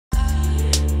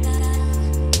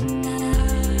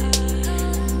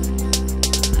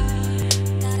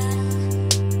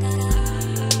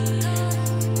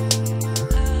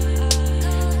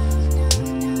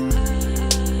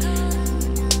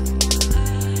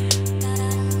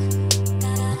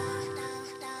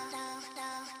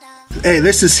Hey,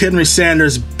 this is Henry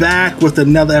Sanders back with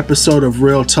another episode of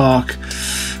Real Talk.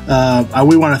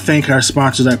 We want to thank our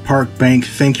sponsors at Park Bank.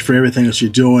 Thank you for everything that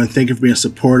you're doing. Thank you for being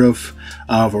supportive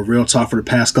of a Real Talk for the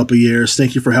past couple of years.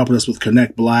 Thank you for helping us with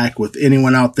Connect Black. With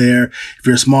anyone out there, if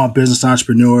you're a small business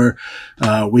entrepreneur,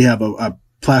 we have a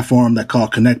platform that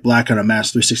called Connect Black on our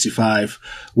Mass 365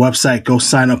 website. Go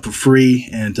sign up for free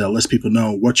and let people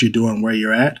know what you're doing, where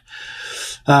you're at.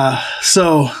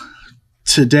 So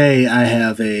today I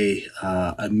have a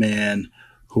man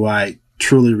who I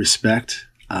truly respect,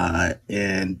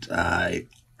 and I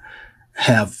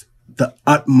have the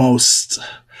utmost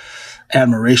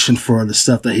admiration for the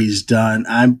stuff that he's done.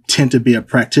 I tend to be a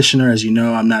practitioner, as you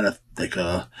know. I'm not a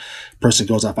person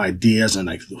who goes off ideas and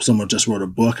like someone just wrote a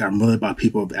book. I'm really about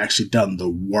people who've actually done the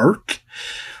work.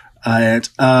 And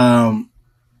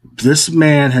this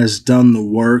man has done the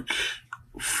work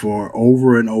for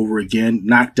over and over again.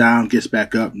 Knocked down, gets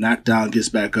back up, knocked down, gets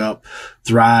back up,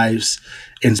 thrives,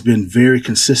 and has been very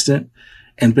consistent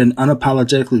and been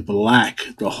unapologetically Black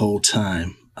the whole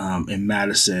time in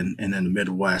Madison and in the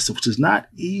Midwest, which is not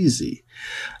easy.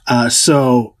 And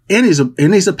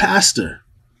he's a pastor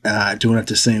doing it at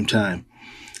the same time.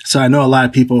 So I know a lot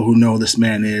of people who know this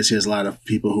man is. He has a lot of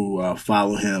people who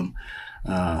follow him.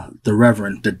 The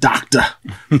Reverend, the Doctor,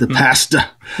 the Pastor,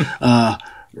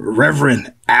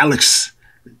 Reverend Alex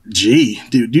G.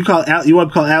 Do you want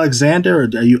to call Alexander, or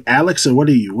are you Alex, or what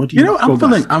are you? What do you?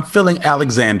 I'm feeling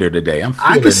Alexander today.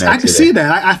 I can see that.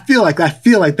 I feel like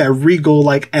that regal,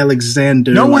 like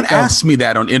Alexander. No one asked me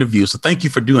that on interviews, so thank you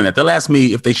for doing that. They'll ask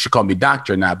me if they should call me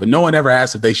doctor or not, but no one ever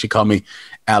asked if they should call me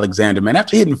Alexander. Man,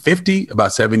 after hitting 50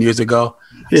 about 7 years ago,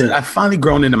 I've finally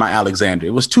grown into my Alexander.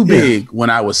 It was too big when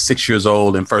I was 6 years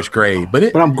old in first grade,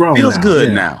 but I'm grown. Feels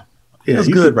good now. Feels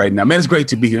good right now. Man, it's great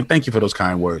to be here. And thank you for those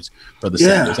kind words, Brother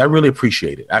Sanders. I really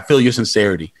appreciate it. I feel your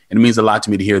sincerity. And it means a lot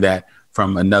to me to hear that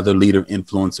from another leader,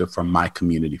 influencer from my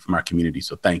community, from our community.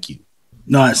 So thank you.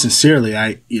 No, sincerely,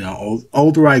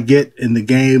 older I get in the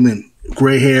game and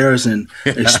gray hairs and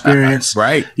experience,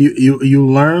 right? You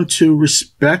learn to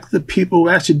respect the people who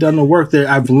actually done the work there.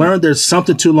 I've learned there's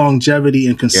something to longevity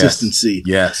and consistency.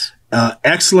 Yes.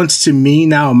 Excellence to me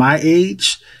now at my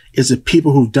age is the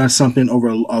people who've done something over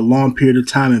a long period of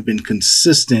time and been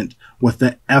consistent with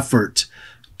the effort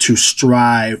to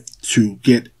strive to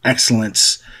get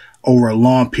excellence over a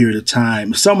long period of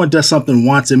time. If someone does something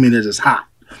once, it it's hot.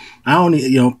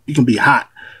 You can be hot,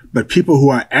 but people who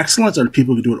are excellent are the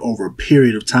people who do it over a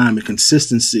period of time and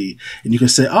consistency. And you can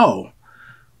say,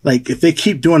 like if they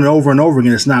keep doing it over and over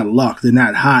again, it's not luck. They're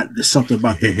not hot. There's something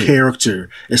about their character.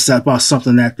 It's about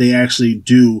something that they actually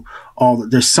do.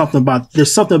 There's something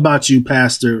about you,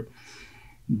 Pastor,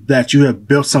 that you have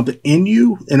built something in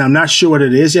you. And I'm not sure what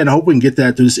it is yet. I hope we can get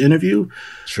that through this interview.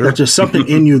 Sure. That there's something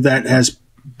in you that has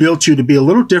built you to be a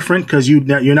little different, because you're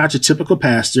not your typical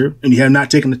pastor, and you have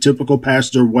not taken the typical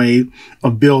pastor way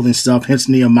of building stuff, hence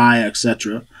Nehemiah,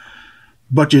 etc.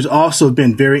 But you've also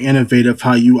been very innovative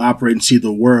how you operate and see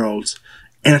the world,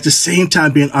 and at the same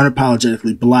time being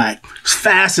unapologetically Black. It's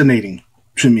fascinating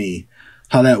to me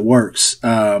how that works.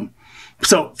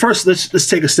 So first, let's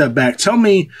take a step back. Tell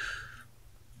me,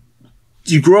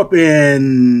 you grew up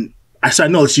in. I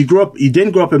noticed you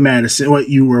didn't grow up in Madison.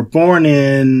 You were born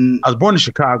in. I was born in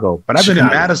Chicago, but I've been in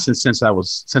Madison since I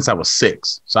was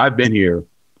 6. So I've been here.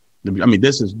 I mean,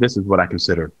 this is what I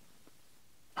consider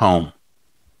home.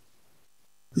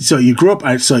 So you grew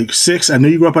up. So 6. I knew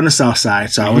you grew up on the South Side.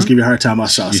 So I always give you a hard time on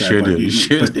the South Side. You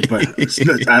sure do. But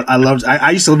I loved. I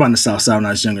used to live on the South Side when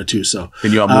I was younger too. So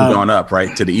then you all moved on up,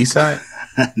 right, to the East Side.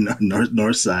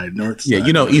 North side.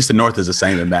 Yeah, East and North is the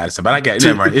same in Madison, but I get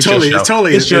never mind. It's totally, your show.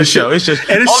 It's your show. It's just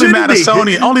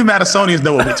only Madisonians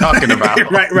know what we're talking about.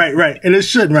 right. And it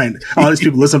should, right? All these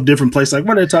people live in different places. Like,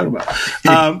 what are they talking about?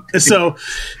 So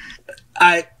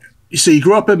you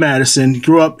grew up in Madison. You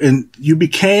grew up and you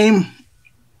became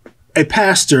a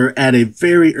pastor at a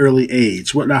very early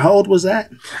age. How old was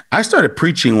that? I started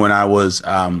preaching when I was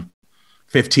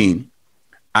 15.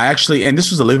 And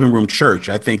this was a living room church.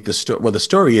 I think the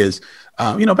story is,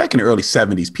 back in the early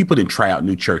 70s, people didn't try out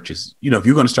new churches. If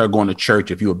you're going to start going to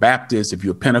church, if you were Baptist, if you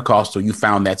were Pentecostal, you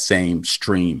found that same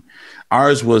stream.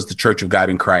 Ours was the Church of God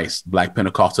in Christ, Black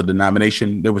Pentecostal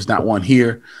denomination. There was not one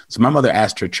here. So my mother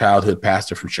asked her childhood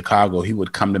pastor from Chicago, he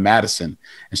would come to Madison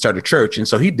and start a church. And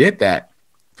so he did that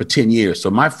for 10 years.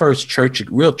 So my first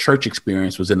real church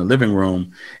experience was in the living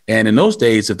room. And in those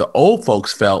days, if the old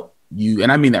folks felt you,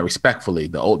 and I mean that respectfully,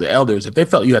 the elders, if they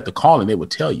felt you had the calling, they would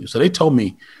tell you. So they told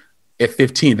me at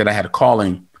 15 that I had a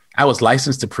calling. I was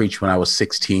licensed to preach when I was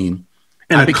 16.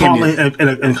 And a calling,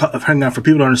 and hang on, for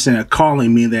people to understand, a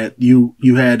calling mean that you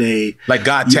had a like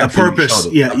God tapped a purpose.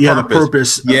 You have a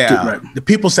purpose. Right. The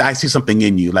people say, "I see something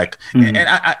in you." Like, and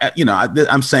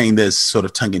I'm saying this sort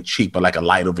of tongue in cheek, but like a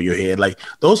light over your head. Like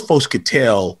those folks could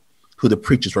tell who the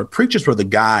preachers were. Preachers were the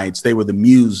guides. They were the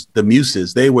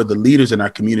muses. They were the leaders in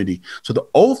our community. So the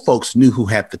old folks knew who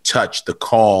had the touch, the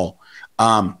call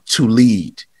to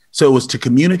lead. So it was to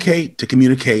communicate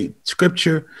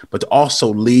scripture, but to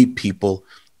also lead people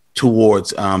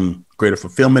towards greater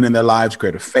fulfillment in their lives,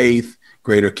 greater faith,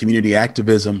 greater community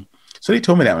activism. So they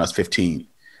told me that when I was 15.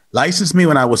 Licensed me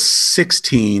when I was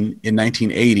 16 in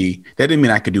 1980. That didn't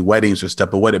mean I could do weddings or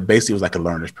stuff, but what it basically was like a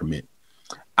learner's permit.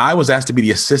 I was asked to be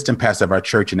the assistant pastor of our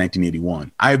church in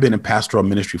 1981. I have been in pastoral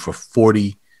ministry for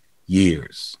 40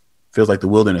 years. Feels like the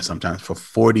wilderness sometimes, for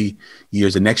 40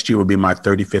 years. And next year will be my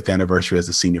 35th anniversary as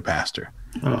a senior pastor.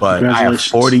 But I have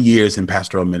 40 years in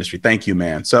pastoral ministry. Thank you,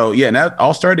 man. So yeah, and that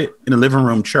all started in a living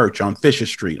room church on Fisher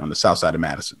Street on the south side of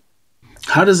Madison.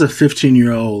 How does a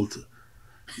 15-year-old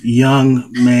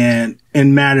young man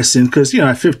in Madison, because,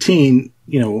 at 15,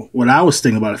 what I was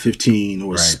thinking about at 15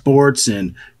 was sports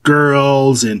and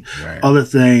girls and other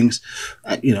things,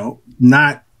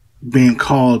 not being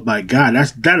called by God.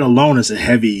 That alone is a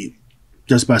heavy,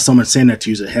 just by someone saying that to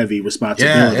you, is a heavy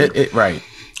responsibility. Yeah, right.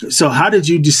 So how did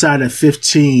you decide at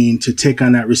 15 to take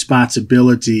on that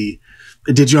responsibility?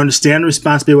 Did you understand the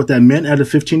responsibility, what that meant as a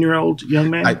 15-year-old young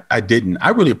man? I didn't. I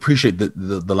really appreciate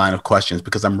the line of questions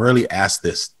because I'm rarely asked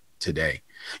this today.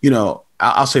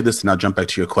 I'll say this and I'll jump back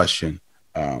to your question,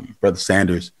 Brother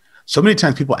Sanders. So many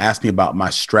times people ask me about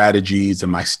my strategies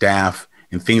and my staff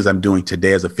and things I'm doing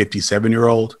today as a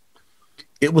 57-year-old.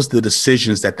 It was the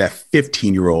decisions that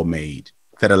 15-year-old made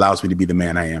that allows me to be the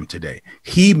man I am today.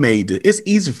 He made it. It's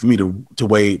easy for me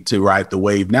to ride the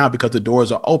wave now because the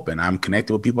doors are open. I'm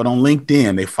connected with people on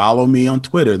LinkedIn. They follow me on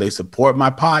Twitter. They support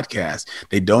my podcast.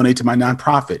 They donate to my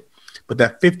nonprofit. But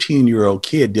that 15-year-old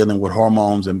kid dealing with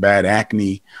hormones and bad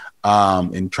acne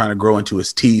and trying to grow into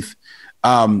his teeth.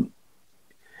 I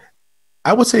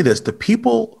would say this, the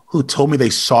people who told me they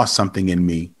saw something in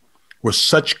me were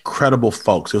such credible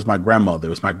folks. It was my grandmother.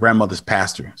 It was my grandmother's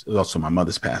pastor. It was also my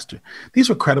mother's pastor. These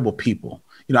were credible people.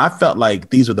 I felt like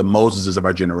these are the Moseses of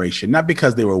our generation, not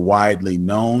because they were widely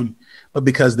known, but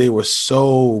because they were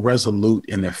so resolute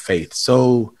in their faith,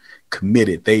 so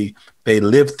committed. They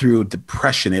lived through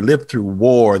depression. They lived through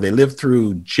war. They lived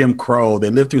through Jim Crow.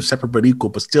 They lived through separate but equal,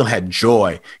 but still had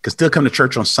joy, could still come to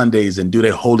church on Sundays and do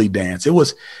their holy dance. There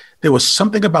was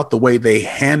something about the way they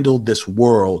handled this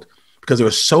world because they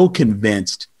were so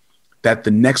convinced that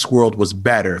the next world was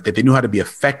better, that they knew how to be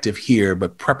effective here,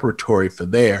 but preparatory for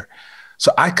there.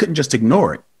 So I couldn't just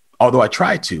ignore it, although I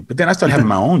tried to. But then I started having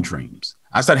my own dreams.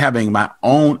 I started having my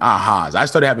own ahas. I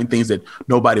started having things that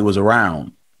nobody was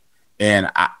around.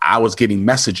 And I was getting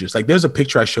messages. Like there's a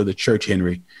picture I showed the church,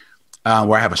 Henry,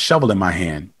 where I have a shovel in my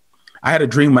hand. I had a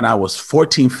dream when I was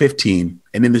 14, 15.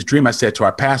 And in this dream, I said to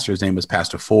our pastor, his name was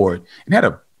Pastor Ford, and had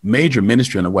a major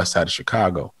ministry on the west side of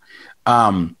Chicago.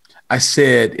 I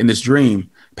said in this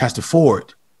dream, Pastor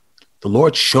Ford, the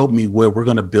Lord showed me where we're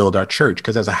going to build our church,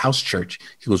 because as a house church,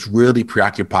 he was really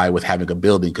preoccupied with having a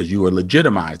building because you were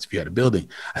legitimized if you had a building.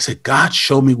 I said, God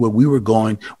showed me where we were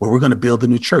going, where we're going to build a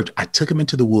new church. I took him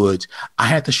into the woods. I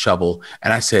had the shovel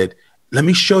and I said, let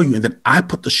me show you. And then I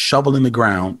put the shovel in the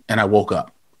ground and I woke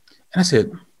up and I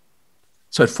said,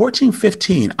 so at 14,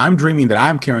 15, I'm dreaming that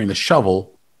I'm carrying the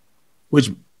shovel, which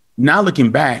now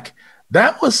looking back,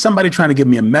 that was somebody trying to give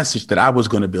me a message that I was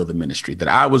going to build a ministry, that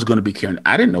I was going to be carrying.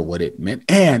 I didn't know what it meant.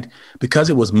 And because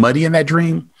it was muddy in that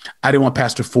dream, I didn't want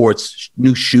Pastor Ford's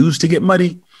new shoes to get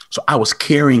muddy. So I was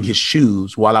carrying his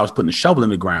shoes while I was putting the shovel in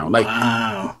the ground. Like,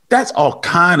 wow. That's all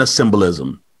kind of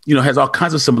symbolism, has all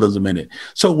kinds of symbolism in it.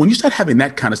 So when you start having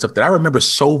that kind of stuff that I remember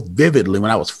so vividly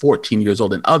when I was 14 years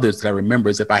old, and others that I remember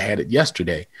as if I had it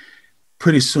yesterday,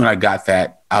 pretty soon I got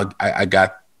that.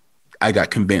 I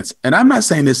got convinced. And I'm not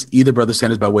saying this either, Brother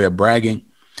Sanders, by way of bragging,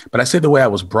 but I say the way I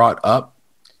was brought up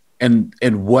and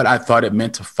what I thought it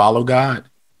meant to follow God.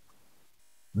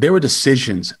 There were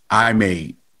decisions I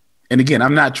made. And again,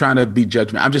 I'm not trying to be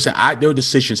judgmental. I'm just saying there were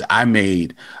decisions I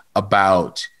made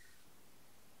about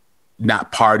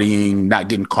not partying, not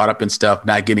getting caught up in stuff,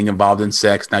 not getting involved in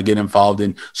sex, not getting involved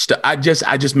in stuff. I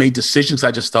just made decisions.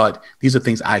 I just thought these are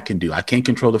things I can do. I can't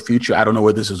control the future. I don't know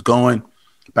where this is going.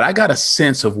 But I got a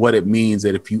sense of what it means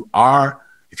that if you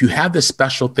have this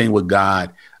special thing with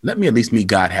God, let me at least meet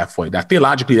God halfway. Now,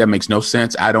 theologically, that makes no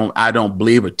sense. I don't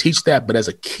believe or teach that. But as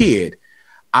a kid,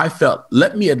 I felt,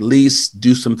 let me at least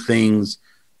do some things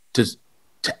to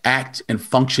act and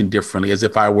function differently, as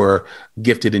if I were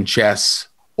gifted in chess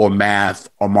or math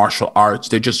or martial arts.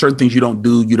 There're just certain things you don't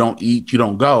do, you don't eat, you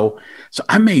don't go. So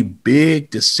I made big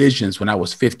decisions when I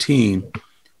was 15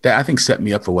 that I think set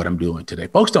me up for what I'm doing today.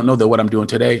 Folks don't know that what I'm doing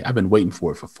today, I've been waiting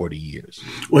for it for 40 years.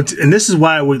 Well, and this is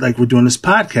why we're doing this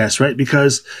podcast, right?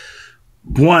 Because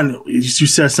one, you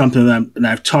said something and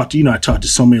I've talked to, I talk to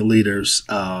so many leaders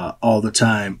all the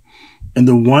time, and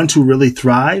the ones who really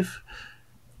thrive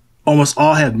almost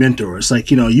all have mentors.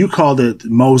 Like, you called it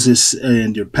Moses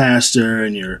and your pastor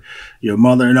and your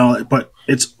mother and all that, but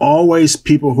it's always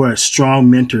people who are strong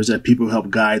mentors that people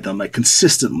help guide them, like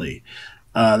consistently,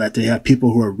 that they have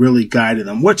people who are really guiding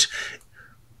them, which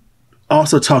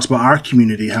also talks about our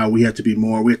community, how we have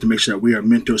to make sure that we are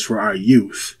mentors for our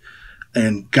youth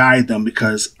and guide them,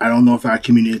 because I don't know if our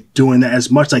community is doing that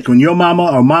as much. Like when your mama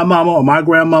or my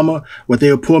grandmama, what they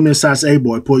would pull me aside and say, hey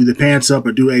boy, pull your pants up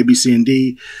or do A, B, C, and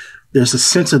D. There's a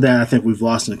sense of that I think we've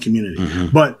lost in the community.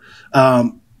 Mm-hmm. But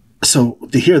so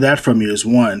to hear that from you is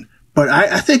one. But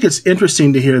I think it's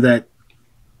interesting to hear that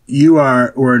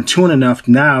we're in tune enough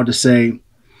now to say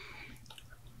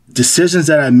decisions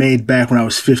that I made back when I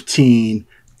was 15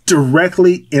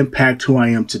 directly impact who I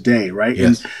am today, right?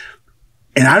 Yes.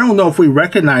 And I don't know if we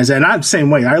recognize that. And I'm the same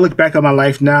way. I look back at my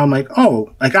life now, I'm like,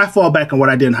 I fall back on what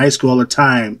I did in high school all the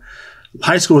time.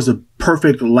 High school is a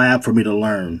perfect lab for me to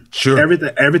learn. Sure.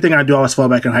 Everything I do, I always fall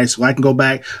back in high school. I can go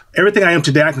back. Everything I am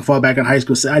today, I can fall back in high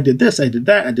school and say, I did this, I did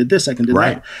that, I did this, I can do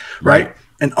that. Right.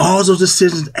 And all those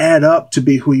decisions add up to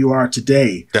be who you are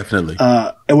today. Definitely.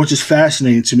 And which is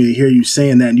fascinating to me to hear you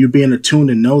saying that and you being attuned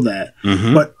and know that.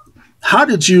 Mm-hmm. But how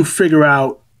did you figure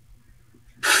out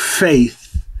faith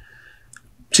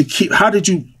how did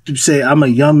you say, I'm a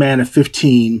young man at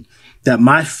 15, that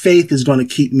my faith is going to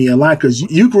keep me alive? Because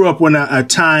you grew up when a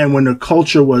time when the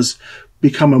culture was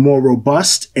becoming more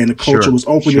robust and the culture was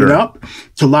opening up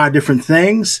to a lot of different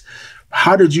things.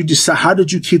 How did you decide? How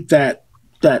did you keep that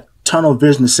tunnel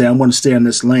vision to say, I'm going to stay in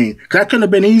this lane? Because that couldn't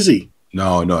have been easy.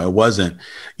 No, it wasn't.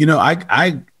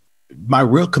 My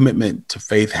real commitment to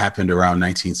faith happened around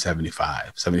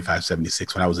 1975,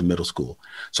 76, when I was in middle school.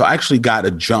 So I actually got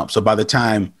a jump. So by the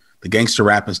time the gangster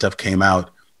rap and stuff came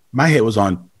out, my head was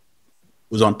on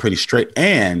pretty straight.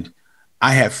 And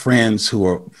I had friends who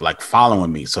were like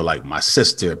following me. So like my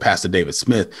sister, Pastor David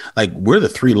Smith, like we're the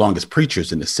 3 longest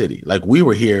preachers in the city. Like we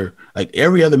were here, like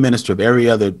every other minister of every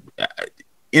other,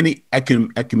 any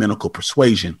ecumenical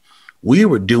persuasion, we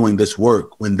were doing this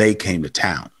work when they came to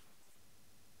town.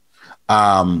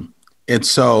 And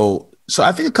so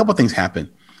I think a couple of things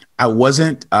happened. I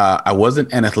wasn't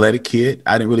an athletic kid.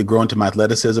 I didn't really grow into my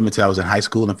athleticism until I was in high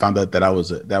school and found out that I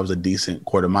was a decent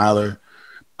quarter miler.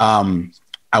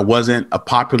 I wasn't a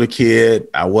popular kid.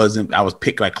 I was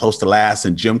picked like close to last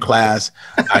in gym class.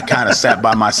 I kind of sat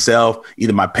by myself.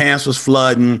 Either my pants was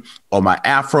flooding or my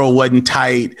afro wasn't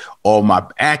tight or my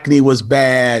acne was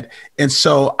bad. And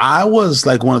so I was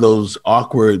like one of those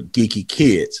awkward, geeky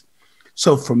kids.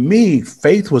 So for me,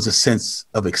 faith was a sense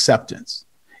of acceptance.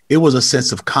 It was a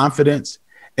sense of confidence.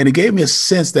 And it gave me a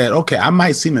sense that, okay, I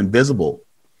might seem invisible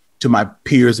to my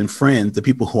peers and friends, the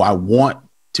people who I want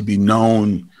to be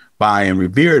known by and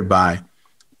revered by.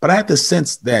 But I had the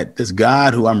sense that this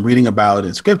God who I'm reading about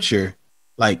in scripture,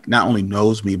 like not only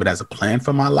knows me, but has a plan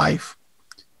for my life.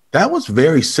 That was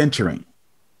very centering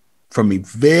for me,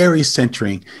 very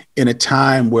centering in a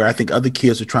time where I think other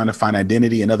kids are trying to find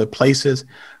identity in other places.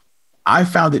 I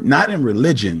found it not in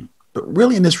religion, but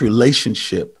really in this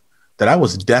relationship that I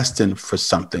was destined for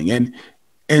something. And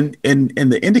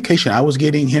the indication I was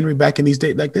getting, Henry, back in these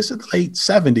days, like this is the late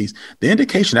 70s, the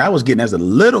indication I was getting as a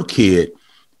little kid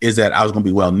is that I was going to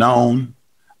be well known.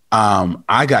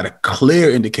 I got a clear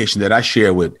indication that I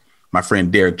shared with my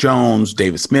friend Derek Jones,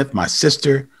 David Smith, my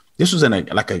sister. This was in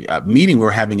a meeting we were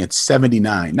having in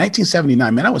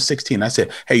 1979, man, I was 16. I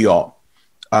said, hey, y'all,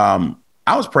 I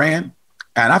was praying.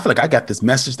 And I feel like I got this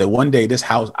message that one day this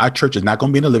house, our church is not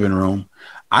going to be in the living room.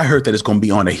 I heard that it's going to be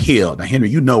on a hill. Now, Henry,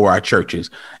 you know where our church is.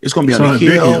 It's going to be on a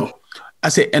hill. I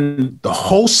said, and the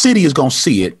whole city is going to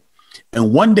see it.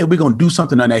 And one day we're going to do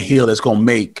something on that hill that's going to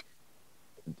make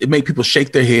people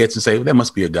shake their heads and say, well, there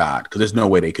must be a God, because there's no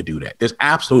way they could do that. There's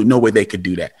absolutely no way they could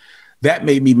do that. That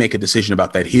made me make a decision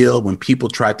about that hill when people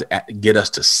tried to get us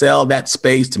to sell that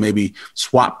space, to maybe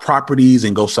swap properties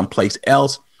and go someplace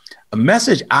else. A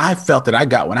message I felt that I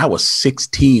got when I was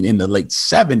 16 in the late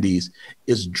 70s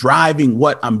is driving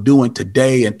what I'm doing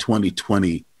today in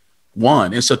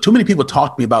 2021. And so too many people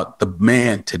talk to me about the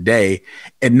man today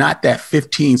and not that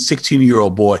 15,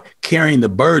 16-year-old boy carrying the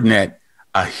burden at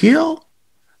a hill.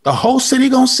 The whole city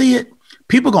going to see it.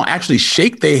 People going to actually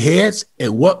shake their heads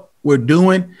at what we're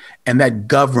doing. And that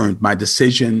governed my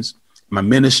decisions, my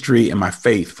ministry, and my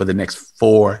faith for the next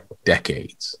 4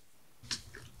 decades.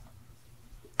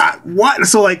 What?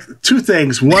 So, like, two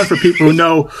things. One, for people who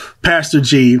know Pastor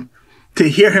G, to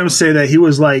hear him say that he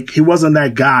wasn't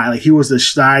that guy. Like, he was the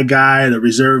shy guy, the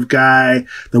reserved guy,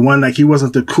 the one, like, he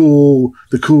wasn't the cool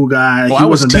guy. Well, I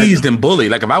was teased and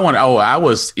bullied. Like, if I wanted, I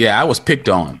was picked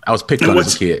on. I was picked on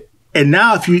as a kid. And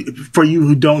now, for you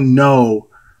who don't know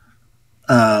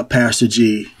Pastor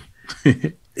G,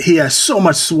 he has so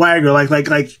much swagger.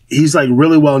 Like he's like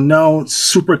really well known,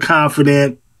 super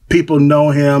confident. People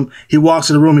know him. He walks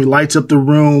in the room. He lights up the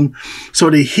room. So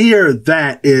to hear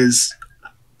that is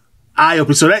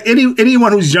eye-opening. So that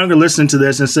anyone who's younger listening to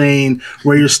this and saying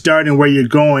where you're starting, where you're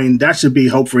going, that should be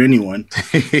hope for anyone.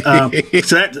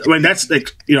 That's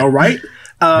like, right?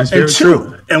 And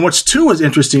true. And what's is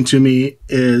interesting to me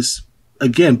is,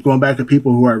 again, going back to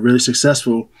people who are really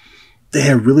successful, they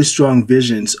have really strong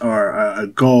visions or a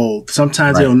goal.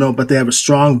 Sometimes they don't know, but they have a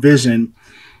strong vision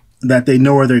that they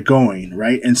know where they're going,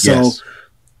 right? And so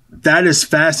that is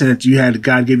fascinating that you had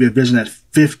God give you a vision at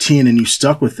 15 and you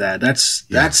stuck with that.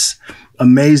 That's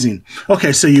amazing.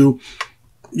 Okay, so you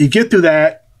get through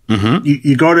that. Mm-hmm.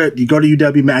 You go to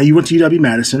UW. You went to UW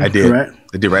Madison. I did. Correct?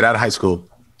 I did right out of high school.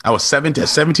 I was a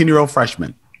 17-year-old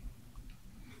freshman.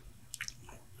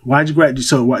 Why'd you graduate?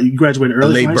 So you graduated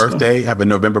early? A late birthday. I have a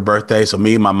November birthday. So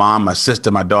me, my mom, my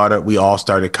sister, my daughter, we all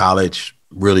started college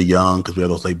really young because we had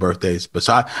those late birthdays. But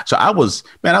so I was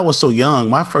so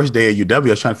young. My first day at UW, I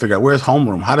was trying to figure out where's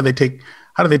homeroom. How do they take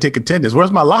attendance?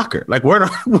 Where's my locker? Like where do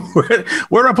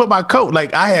I put my coat?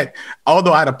 Like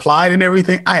although I'd applied and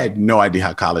everything, I had no idea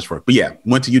how college worked. But yeah,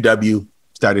 went to UW,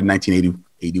 started in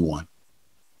 1981.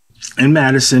 In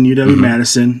Madison, UW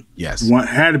Madison. Yes.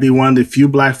 Had to be one of the few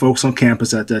black folks on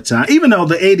campus at that time. Even though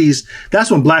the 80s, that's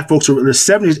when black folks were, the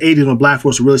 70s, 80s, when black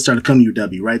folks really started coming to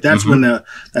UW, right? That's when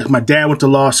like my dad went to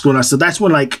law school. And I said, that's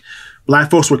when like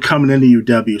black folks were coming into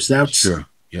UW. So that's sure.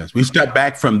 Yes. We stepped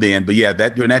back from then, but yeah,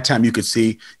 during that time you could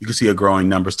see a growing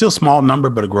number, still small number,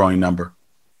 but a growing number.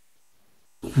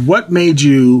 What made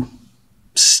you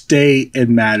stay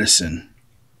in Madison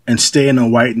and stay in a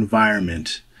white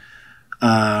environment?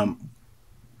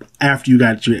 After you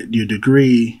got your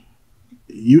degree,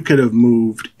 you could have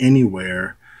moved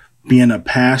anywhere. Being a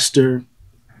pastor,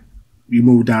 you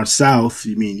moved down south.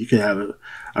 You mean you could have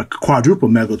a quadruple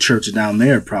mega church down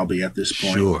there probably at this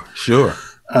point. Sure.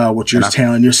 With your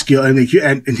talent, your skill, and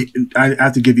I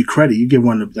have to give you credit. You give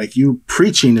one of you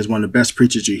preaching is one of the best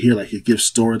preachers you hear. Like he gives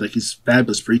stories, like he's a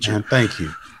fabulous preacher. Man, thank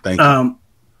you.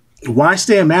 Why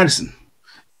stay in Madison?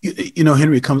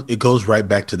 Henry, it goes right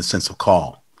back to the sense of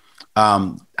call.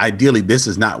 Ideally, this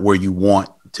is not where you want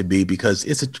to be because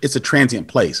it's a transient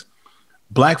place.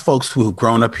 Black folks who have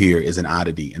grown up here is an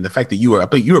oddity, and the fact that you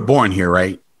were born here,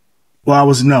 right? Well, I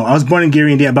was born in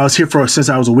Gary, Indiana, but I was here since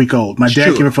I was a week old. My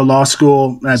dad came here for law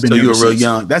school. And I've been here you were since. real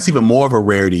young. That's even more of a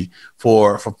rarity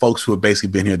for folks who have basically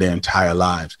been here their entire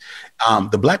lives.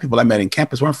 The black people I met in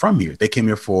campus weren't from here. They came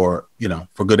here for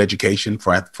good education,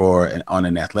 on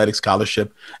an athletic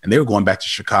scholarship, and they were going back to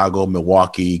Chicago,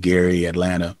 Milwaukee, Gary,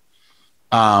 Atlanta.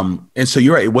 And so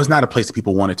you're right. It was not a place that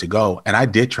people wanted to go. And I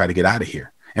did try to get out of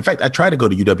here. In fact, I tried to go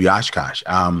to UW Oshkosh.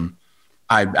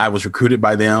 I was recruited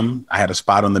by them. I had a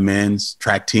spot on the men's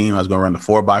track team. I was going to run the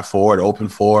 4x4 at Open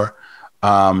 4.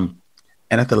 And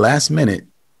at the last minute,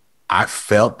 I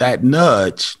felt that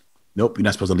nudge. Nope, you're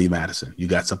not supposed to leave Madison. You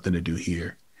got something to do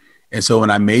here. And so when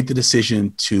I made the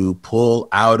decision to pull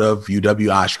out of UW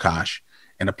Oshkosh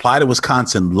and apply to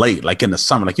Wisconsin late, like in the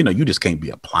summer, you just can't be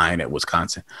applying at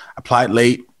Wisconsin. I applied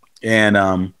late and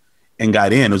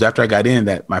got in. It was after I got in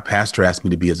that my pastor asked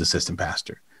me to be his assistant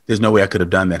pastor. There's no way I could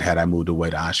have done that had I moved away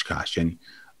to Oshkosh. And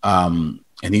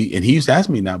he used to ask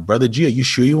me, now, Brother G, are you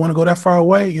sure you want to go that far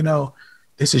away?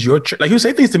 This is your church. Like he would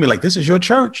say things to me like, this is your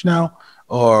church now,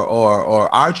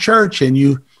 or our church. And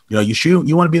you sure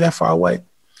you want to be that far away?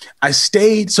 I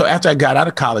stayed. So after I got out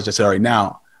of college, I said, all right,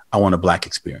 now I want a black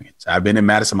experience. I've been in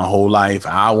Madison my whole life.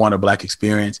 I want a black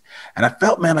experience. And I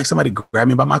felt, man, like somebody grabbed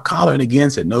me by my collar and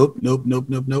again said, nope. Your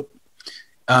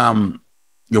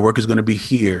work is going to be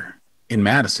here in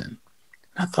Madison.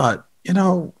 And I thought,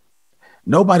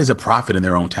 nobody's a prophet in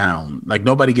their own town. Like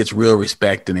nobody gets real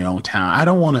respect in their own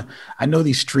town. I know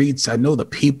these streets. I know the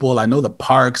people. I know the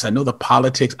parks. I know the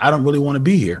politics. I don't really want to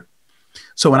be here.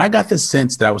 So when I got this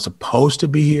sense that I was supposed to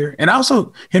be here, and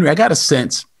also, Henry, I got a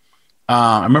sense,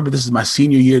 I remember this is my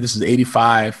senior year. This is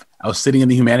 85. I was sitting in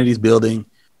the humanities building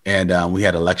and we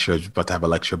had a lecture. I was about to have a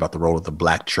lecture about the role of the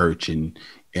black church in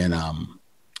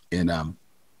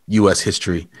U.S.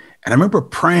 history. And I remember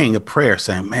praying a prayer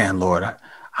saying, man, Lord,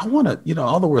 I want to,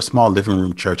 although we're a small living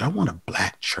room church, I want a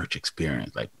Black church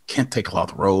experience, like kente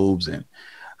cloth robes. And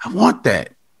I want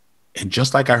that. And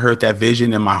just like I heard that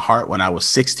vision in my heart when I was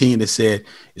 16 that said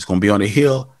it's going to be on a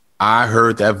hill, I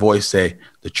heard that voice say,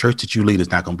 the church that you lead is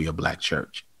not going to be a Black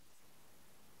church.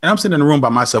 And I'm sitting in the room by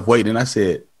myself waiting. And I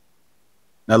said,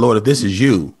 now, Lord, if this is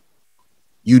you,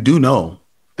 you do know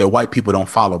that white people don't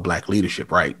follow Black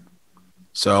leadership, right?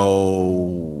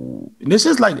 So this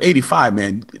is like 85,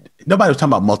 man. Nobody was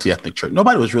talking about multi-ethnic church.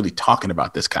 Nobody was really talking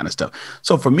about this kind of stuff.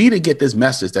 So for me to get this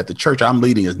message that the church I'm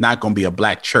leading is not going to be a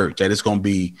Black church, that it's going to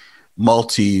be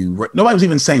nobody was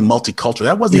even saying multicultural.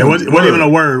 That wasn't even a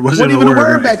word. Wasn't even a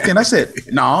word back then. I said,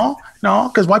 no,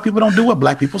 because white people don't do what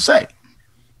Black people say.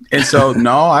 And so,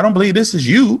 no, I don't believe this is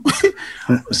you.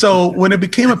 So when it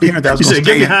became apparent that I was going to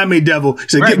get behind me, devil.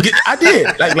 Said, right, I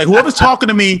did. Like whoever's talking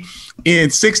to me in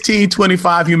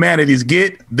 1625 humanities,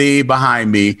 get thee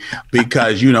behind me,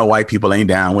 because white people ain't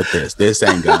down with this. This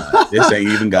ain't God. This ain't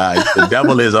even God. The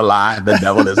devil is a lie. The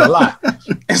devil is a lie.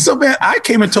 And so, man, I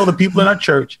came and told the people in our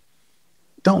church,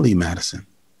 don't leave Madison.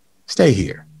 Stay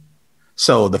here.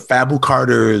 So the Fabu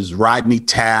Carters, Rodney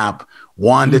Tapp,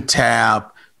 Wanda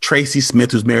Tapp, Tracy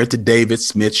Smith, who's married to David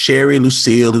Smith, Sherry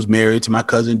Lucille, who's married to my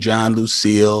cousin John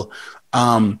Lucille.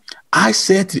 I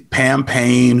said to Pam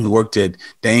Payne, who worked at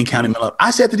Dane County Mental, I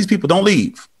said to these people, don't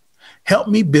leave. Help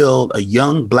me build a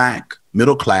young Black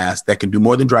middle class that can do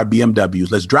more than drive BMWs.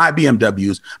 Let's drive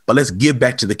BMWs, but let's give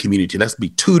back to the community. Let's be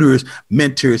tutors,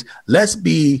 mentors. Let's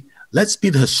be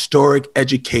the historic,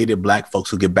 educated Black folks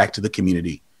who give back to the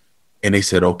community. And they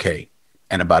said, okay.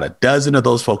 And about a dozen of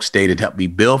those folks stayed and helped me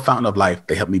build Fountain of Life.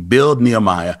 They helped me build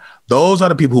Nehemiah. Those are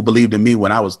the people who believed in me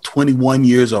when I was 21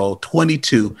 years old,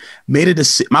 22, made a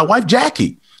decision. My wife,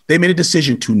 Jackie, they made a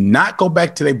decision to not go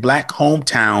back to their Black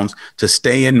hometowns, to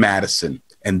stay in Madison.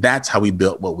 And that's how we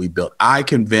built what we built. I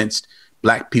convinced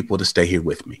Black people to stay here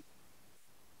with me.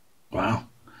 Wow.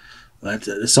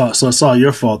 It's all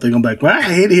your fault. They're going back, well, I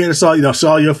hate to hear it's all your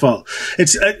fault.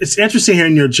 It's interesting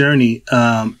hearing your journey.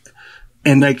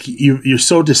 And like you're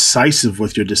so decisive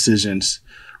with your decisions,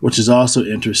 which is also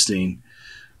interesting.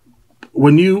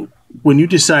 When you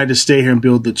decide to stay here and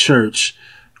build the church,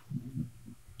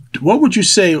 what would you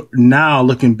say now,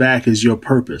 looking back, is your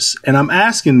purpose? And I'm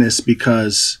asking this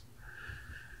because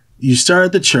you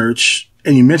started the church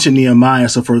and you mentioned Nehemiah.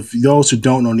 So for those who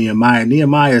don't know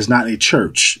Nehemiah is not a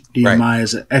church. Nehemiah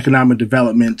is an economic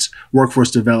development,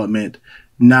 workforce development,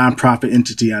 nonprofit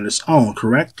entity on its own,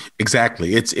 correct?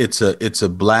 Exactly. It's a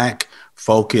Black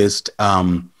focused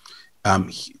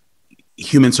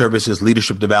human services,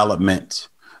 leadership development,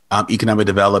 economic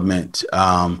development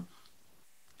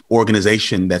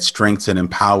organization that strengthens and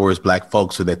empowers Black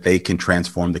folks so that they can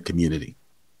transform the community.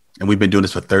 And we've been doing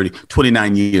this for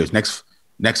 29 years. Next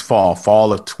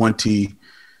fall of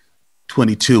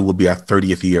 2022 will be our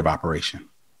 30th year of operation.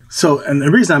 So, and the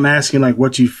reason I'm asking, like,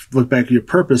 what you look back at your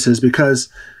purpose is because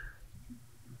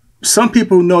some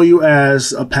people know you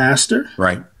as a pastor.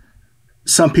 Right.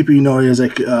 Some people you know as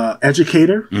an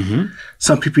educator. Mm-hmm.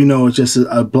 Some people you know as just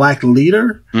a Black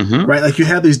leader. Mm-hmm. Right. Like you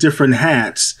have these different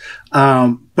hats.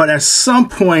 But at some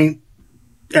point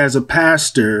as a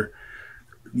pastor,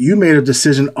 you made a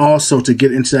decision also to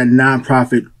get into that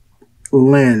nonprofit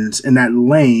lens in that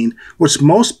lane, which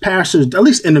most pastors, at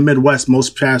least in the Midwest,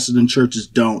 most pastors and churches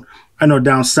don't. I know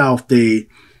down south, the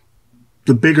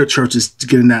bigger churches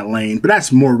get in that lane, but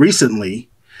that's more recently.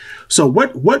 So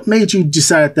what made you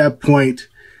decide at that point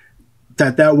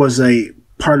that was a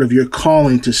part of your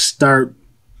calling to start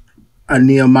a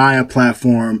Nehemiah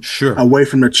platform away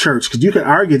from the church? Because you could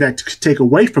argue that could take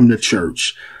away from the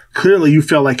church. Clearly, you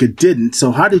felt like it didn't.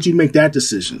 So how did you make that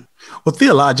decision? Well,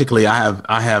 theologically,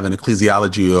 I have an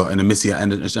ecclesiology or an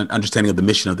understanding of the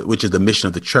mission which is the mission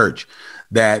of the church,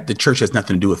 that the church has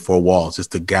nothing to do with four walls. It's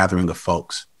the gathering of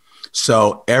folks.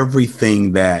 So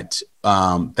everything that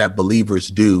that believers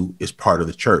do is part of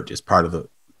the church. It's part of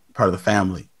the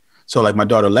family. So like my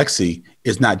daughter Lexi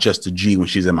is not just a G when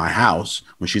she's in my house,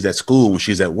 when she's at school, when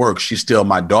she's at work. She's still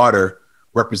my daughter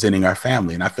representing our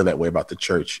family, and I feel that way about the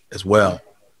church as well.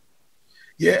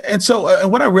 Yeah. And so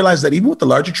what I realized that even with the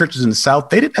larger churches in the South,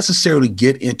 they didn't necessarily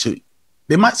get into,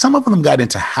 some of them got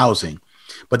into housing,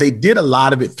 but they did a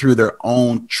lot of it through their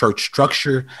own church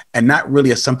structure and not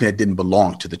really as something that didn't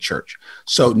belong to the church.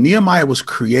 So Nehemiah was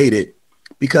created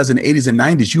because in the 80s and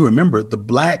 90s, you remember the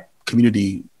Black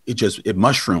community, it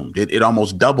mushroomed. It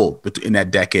almost doubled in that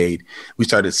decade. We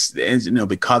started,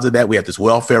 because of that, we had this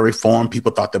welfare reform.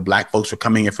 People thought that Black folks were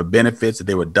coming in for benefits, that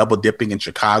they were double dipping in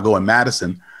Chicago and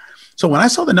Madison. So when I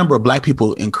saw the number of Black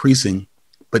people increasing,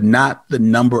 but not the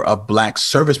number of Black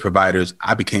service providers,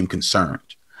 I became concerned.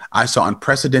 I saw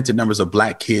unprecedented numbers of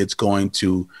Black kids going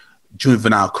to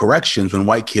juvenile corrections when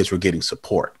white kids were getting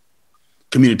support,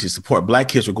 community support. Black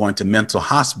kids were going to mental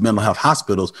health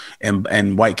hospitals,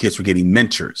 and white kids were getting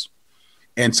mentors.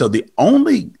 And so the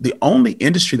only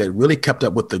industry that really kept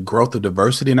up with the growth of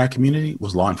diversity in our community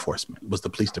was law enforcement, was the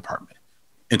police department.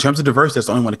 In terms of diversity, that's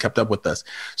the only one that kept up with us.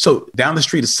 So down the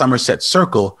street of Somerset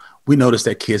Circle, we noticed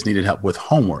that kids needed help with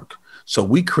homework. So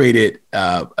we created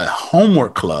a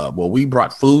homework club where we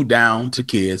brought food down to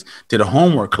kids, did a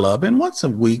homework club, and once a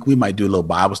week we might do a little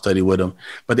Bible study with them.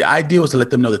 But the idea was to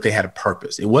let them know that they had a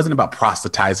purpose. It wasn't about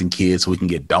proselytizing kids so we can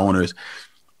get donors.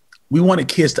 We wanted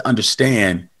kids to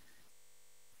understand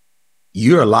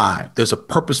you're alive. There's a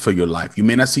purpose for your life. You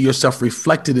may not see yourself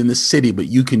reflected in the city, but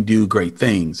you can do great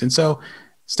things. And so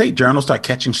State Journal started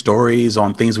catching stories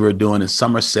on things we were doing in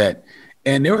Somerset.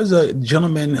 And there was a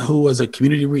gentleman who was a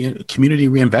community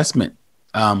reinvestment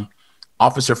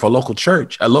officer for a local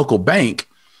church, a local bank.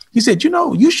 He said,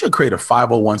 you should create a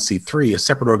 501c3, a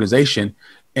separate organization,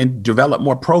 and develop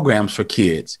more programs for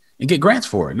kids and get grants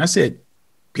for it. And I said,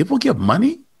 people give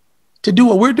money to do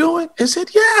what we're doing? He said,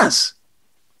 yes.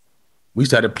 We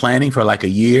started planning for like a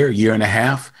year and a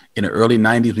half. In the early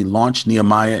 90s, we launched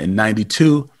Nehemiah in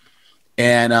 92.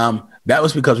 And that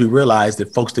was because we realized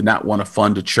that folks did not want to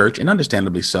fund a church, and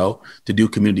understandably so, to do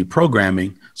community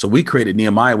programming. So we created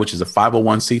Nehemiah, which is a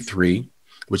 501c3,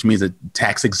 which means a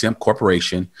tax-exempt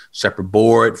corporation, separate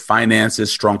board,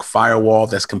 finances, strong firewall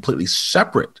that's completely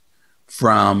separate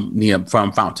from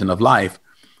Fountain of Life.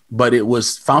 But it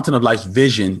was Fountain of Life's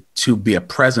vision to be a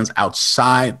presence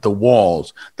outside the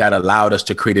walls that allowed us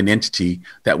to create an entity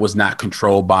that was not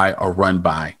controlled by or run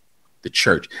by the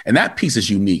church. And that piece is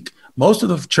unique. Most of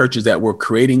the churches that were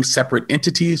creating separate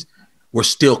entities were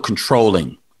still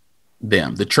controlling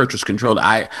them. The church was controlled.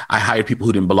 I hired people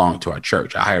who didn't belong to our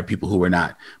church. I hired people who were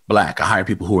not Black. I hired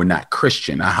people who were not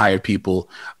Christian. I hired people,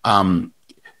 at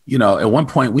one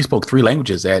point we spoke 3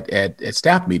 languages at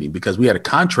staff meeting because we had a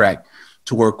contract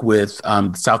to work with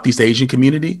the Southeast Asian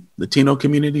community, Latino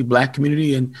community, Black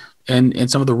community, and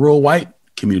some of the rural white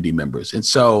community members. And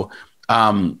so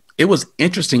it was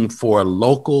interesting for a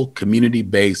local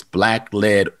community-based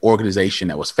Black-led organization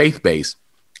that was faith-based.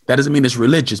 That doesn't mean it's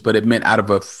religious, but it meant out of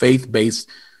a faith-based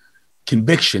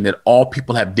conviction that all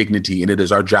people have dignity and it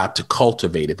is our job to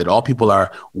cultivate it, that all people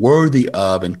are worthy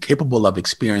of and capable of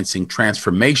experiencing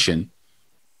transformation.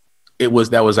 That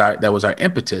was our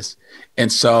impetus.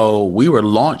 And so we were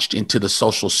launched into the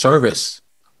social service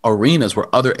arenas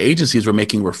where other agencies were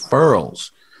making referrals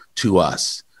to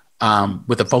us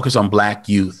with a focus on Black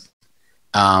youth,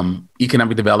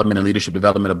 economic development and leadership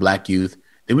development of Black youth.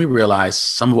 Then we realized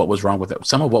some of what was wrong with it.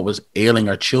 Some of what was ailing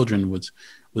our children was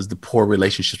the poor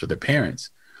relationships with their parents.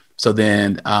 So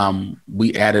then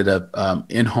we added a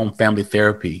in-home family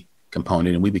therapy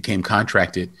component, and we became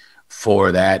contracted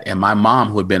for that. And my mom,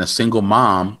 who had been a single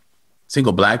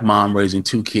Black mom raising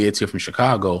 2 kids here from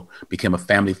Chicago, became a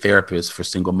family therapist for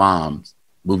single moms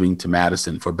moving to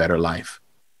Madison for a better life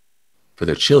for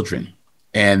their children.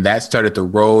 And that started the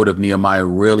road of Nehemiah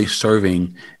really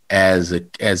serving as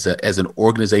an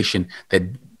organization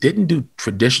that didn't do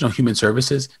traditional human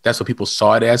services. That's what people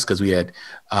saw it as, because we had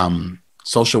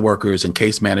social workers and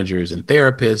case managers and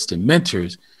therapists and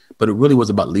mentors, but it really was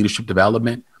about leadership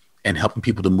development and helping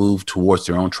people to move towards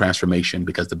their own transformation,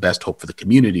 because the best hope for the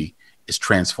community is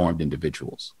transformed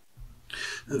individuals.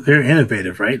 Very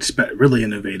innovative, right? It's really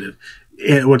innovative.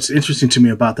 And what's interesting to me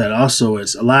about that also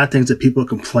is a lot of things that people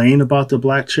complain about the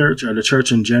Black church or the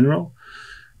church in general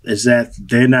is that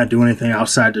they're not doing anything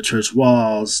outside the church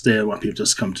walls. They want people to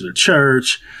just come to the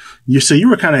church. So you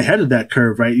were kind of ahead of that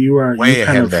curve, right? You were way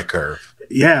ahead of that curve.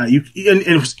 Yeah.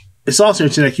 It's also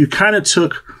interesting that you kind of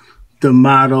took the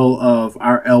model of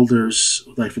our elders,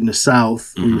 like in the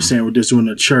South, we were saying we're just doing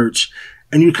a church,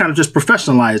 and you kind of just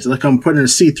professionalize it. Like, I'm putting a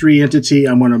C3 entity.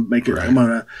 I'm going to make it, right. I'm going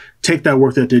to take that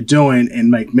work that they're doing and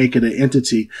make it an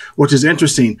entity, which is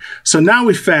interesting. So now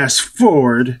we fast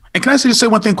forward. And can I just say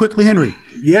one thing quickly, Henry?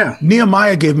 Yeah.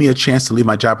 Nehemiah gave me a chance to leave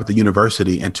my job at the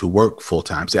university and to work full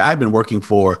time. See, I've been working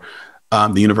for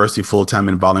the university full time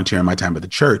and volunteering my time at the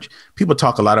church. People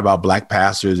talk a lot about Black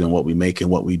pastors and what we make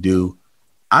and what we do.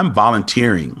 I'm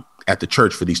volunteering at the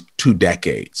church for these 2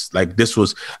 decades. I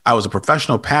was a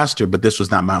professional pastor, but this was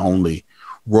not my only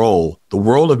role. The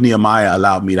role of Nehemiah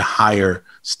allowed me to hire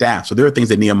staff. So there are things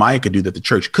that Nehemiah could do that the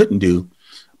church couldn't do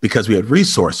because we had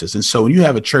resources. And so when you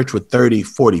have a church with 30,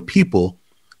 40 people,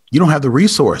 you don't have the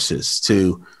resources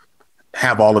to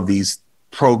have all of these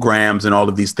programs and all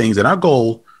of these things. And our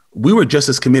goal we were just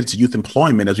as committed to youth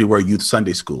employment as we were youth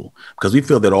Sunday school, because we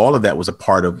feel that all of that was a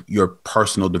part of your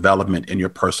personal development and your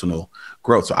personal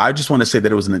growth. So I just want to say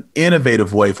that it was an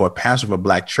innovative way for a pastor of a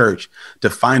Black church to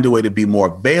find a way to be more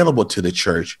available to the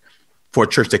church for a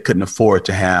church that couldn't afford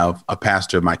to have a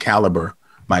pastor of my caliber,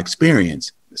 my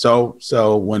experience. So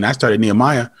when I started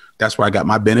Nehemiah, that's where I got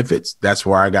my benefits. That's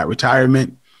where I got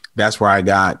retirement. That's where I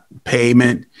got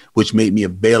payment, which made me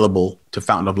available to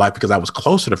Fountain of Life because I was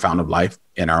closer to Fountain of Life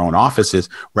in our own offices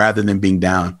rather than being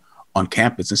down on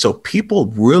campus. And so people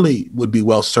really would be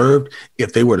well served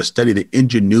if they were to study the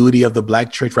ingenuity of the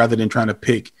Black church rather than trying to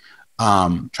pick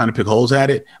holes at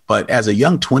it. But as a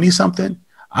young 20-something,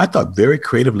 I thought very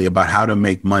creatively about how to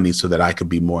make money so that I could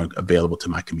be more available to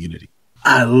my community.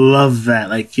 I love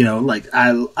that.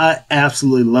 I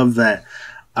absolutely love that.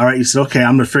 All right. You said, okay,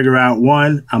 I'm going to figure out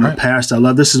one. I'm a pastor. I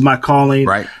love, this is my calling.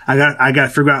 Right. I got to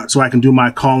figure out so I can do my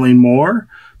calling more,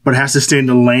 but it has to stay in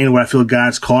the lane where I feel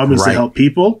God's called me to help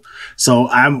people. So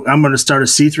I'm going to start a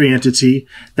C3 entity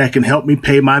that can help me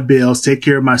pay my bills, take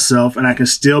care of myself, and I can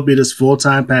still be this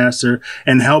full-time pastor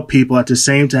and help people at the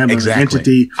same time. Exactly. An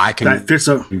entity that fits.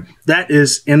 That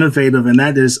is innovative. And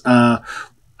that is,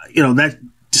 that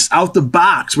just out the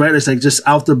box, right? It's like just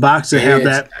out the box to have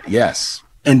that. Yes.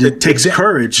 And it takes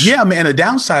courage. Yeah, man. The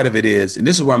downside of it is, and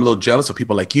this is where I'm a little jealous of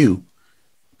people like you,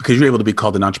 because you're able to be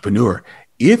called an entrepreneur.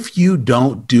 If you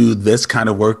don't do this kind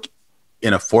of work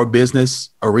in a for-business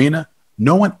arena,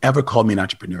 no one ever called me an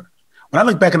entrepreneur. When I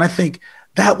look back and I think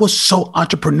that was so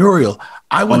entrepreneurial,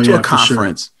 I went to a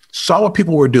conference, saw what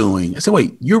people were doing. I said,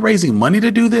 wait, you're raising money to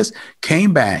do this?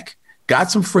 Came back, got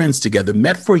some friends together,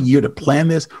 met for a year to plan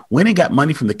this, went and got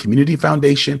money from the community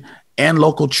foundation and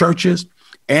local churches,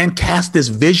 and cast this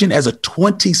vision as a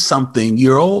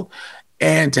 20-something-year-old.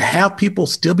 And to have people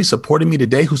still be supporting me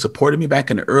today who supported me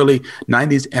back in the early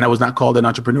 90s, and I was not called an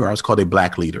entrepreneur. I was called a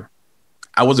Black leader.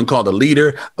 I wasn't called a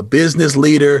leader, a business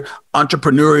leader,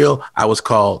 entrepreneurial. I was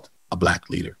called a Black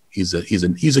leader. He's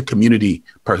a community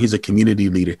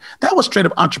leader. That was straight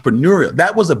up entrepreneurial.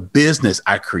 That was a business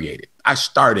I created. I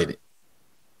started it.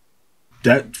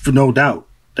 That, for no doubt,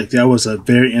 that was a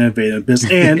very innovative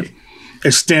business, and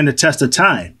it stand the test of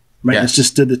time, right? Yes. It's just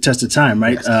stood the test of time,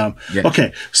 right? Yes.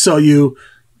 Okay, so you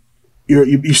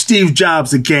Steve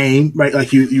Jobs the game, right?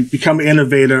 Like you become an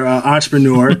innovator,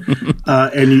 entrepreneur,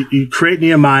 and you create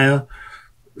Nehemiah.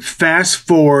 Fast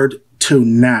forward to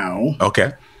now.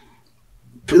 Okay.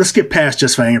 Let's get past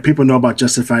Justified Anger. People know about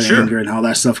Justified Anger and how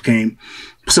that stuff came.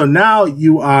 So now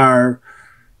you are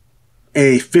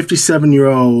a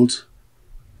 57-year-old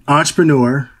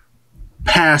entrepreneur,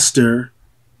 pastor,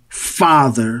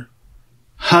 father,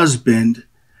 husband,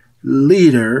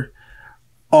 leader,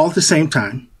 all at the same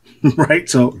time, right?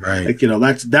 So,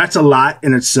 that's a lot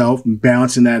in itself,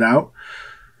 balancing that out.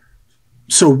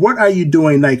 So what are you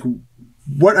doing?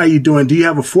 What are you doing? Do you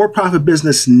have a for-profit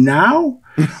business now?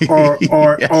 Or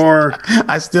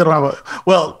I still don't have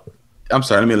well, I'm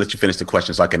sorry. Let me let you finish the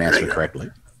question so I can answer it correctly.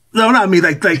 No, I mean,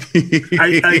 because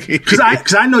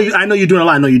I know you're doing a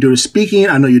lot. I know you're doing speaking.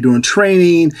 I know you're doing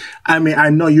training. I mean, I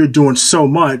know you're doing so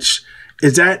much.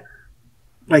 Is that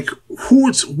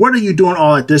what are you doing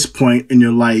all at this point in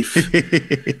your life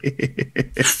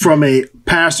from a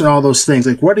pastor and all those things?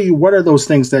 What are those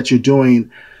things that you're doing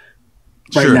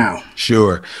now?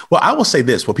 Sure. Well, I will say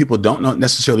this. What people don't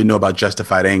necessarily know about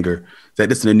Justified Anger,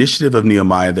 that it's an initiative of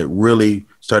Nehemiah that really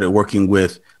started working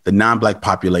with the non-Black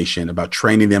population, about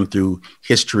training them through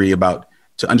history,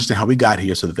 to understand how we got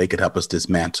here so that they could help us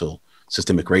dismantle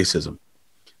systemic racism.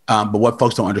 But what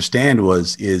folks don't understand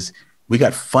is we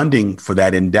got funding for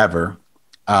that endeavor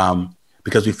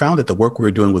because we found that the work we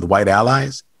were doing with white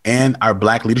allies and our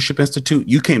Black Leadership Institute,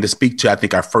 you came to speak to, I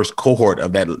think, our first cohort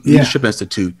of that Leadership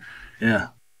Institute. Yeah.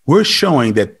 We're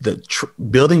showing that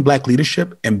building Black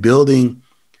leadership and building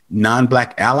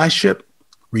non-Black allyship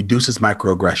reduces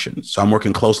microaggressions. So I'm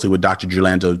working closely with Dr.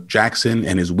 Julando Jackson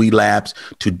and his WE Labs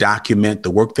to document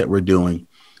the work that we're doing.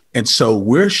 And so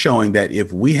we're showing that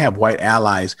if we have white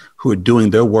allies who are doing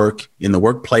their work in the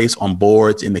workplace, on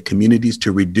boards, in the communities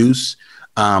to reduce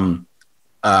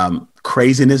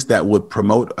craziness that would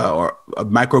promote or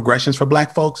microaggressions for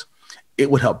Black folks,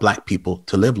 it would help Black people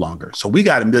to live longer. So we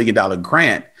got $1 million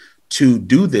grant to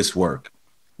do this work.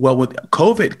 Well, with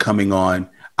COVID coming on,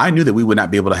 I knew that we would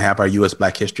not be able to have our U.S.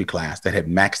 Black History class that had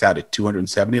maxed out at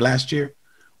 270 last year.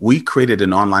 We created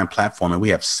an online platform and we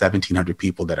have 1,700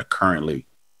 people that are currently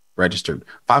registered,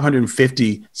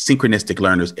 550 synchronistic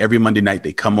learners. Every Monday night,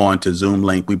 they come on to Zoom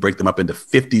link. We break them up into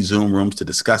 50 Zoom rooms to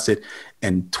discuss it,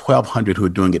 and 1,200 who are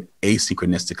doing it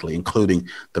asynchronistically, including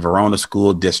the Verona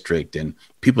School District and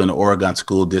people in the Oregon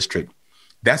School District.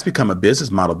 that's become a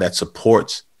business model that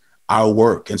supports our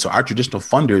work. And so our traditional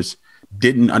funders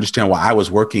didn't understand why I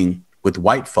was working with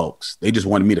white folks. They just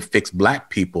wanted me to fix Black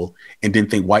people and didn't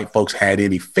think white folks had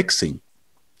any fixing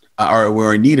or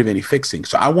were in need of any fixing.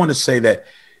 So I want to say that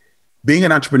being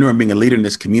an entrepreneur and being a leader in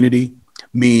this community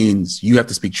means you have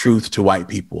to speak truth to white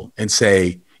people and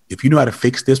say, if you know how to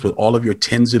fix this with all of your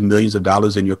tens of millions of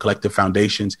dollars in your collective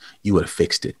foundations, you would have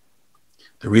fixed it.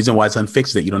 The reason why it's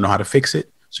unfixed is that you don't know how to fix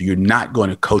it. So you're not going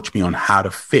to coach me on how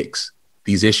to fix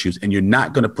these issues, and you're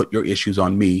not going to put your issues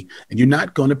on me, and you're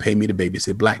not going to pay me to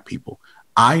babysit Black people.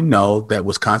 I know that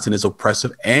Wisconsin is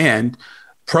oppressive and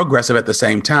progressive at the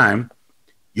same time.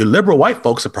 Your liberal white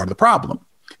folks are part of the problem.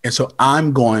 And so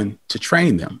I'm going to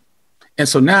train them. And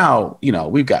so now, you know,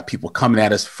 we've got people coming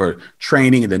at us for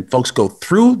training, and then folks go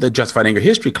through the Justified Anger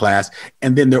history class,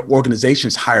 and then their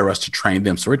organizations hire us to train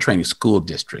them. So we're training school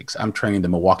districts. I'm training the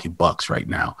Milwaukee Bucks right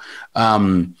now.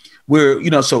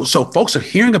 So folks are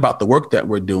hearing about the work that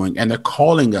we're doing, and they're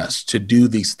calling us to do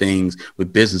these things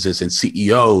with businesses and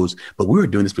CEOs. But we were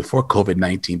doing this before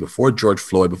COVID-19, before George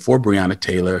Floyd, before Breonna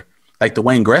Taylor. Like the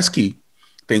Wayne Gretzky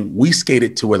thing, we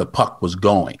skated to where the puck was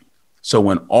going. So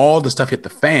when all the stuff hit the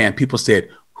fan, people said,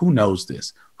 who knows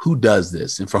this? Who does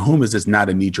this? And for whom is this not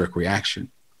a knee-jerk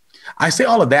reaction? I say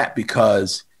all of that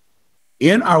because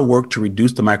in our work to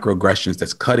reduce the microaggressions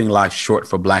that's cutting life short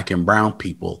for Black and brown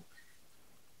people,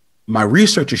 my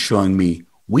research is showing me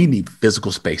we need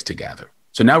physical space to gather.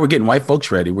 So now we're getting white folks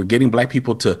ready. We're getting Black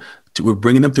people we're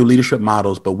bringing them through leadership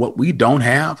models. But what we don't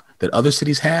have that other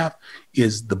cities have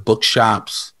is the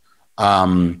bookshops,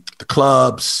 the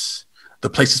clubs, the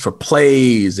places for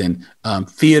plays and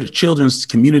theater, children's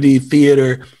community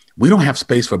theater. We don't have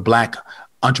space for Black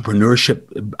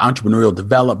entrepreneurial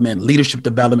development, leadership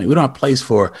development. We don't have a place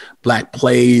for Black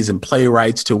plays and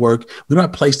playwrights to work. We don't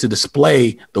have a place to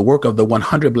display the work of the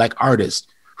 100 Black artists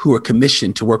who are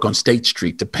commissioned to work on State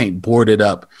Street, to paint boarded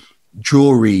up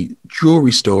jewelry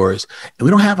stores. And we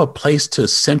don't have a place to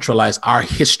centralize our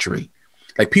history.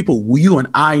 Like people you and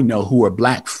I know who are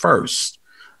Black first,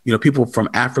 you know, people from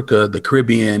Africa, the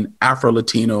Caribbean,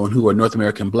 Afro-Latino, and who are North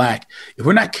American Black. If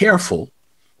we're not careful,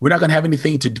 we're not going to have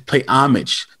anything to pay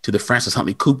homage to the Francis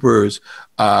Huntley Coopers,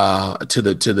 to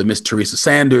the Miss Teresa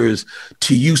Sanders,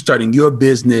 to you starting your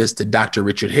business, to Dr.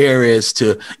 Richard Harris,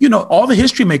 to, you know, all the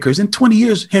history makers. In 20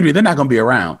 years, Henry, they're not going to be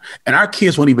around. And our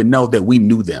kids won't even know that we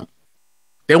knew them.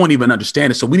 They won't even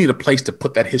understand it. So we need a place to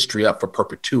put that history up for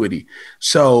perpetuity.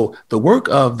 So the work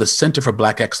of the Center for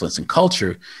Black Excellence in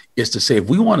Culture is to say, if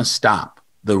we want to stop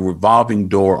the revolving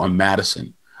door on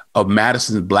Madison, of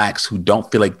Madison's Blacks who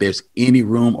don't feel like there's any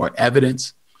room or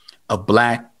evidence of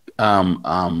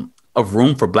of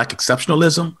room for Black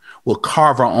exceptionalism, we'll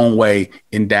carve our own way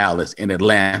in Dallas, in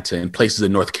Atlanta, in places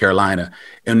in North Carolina.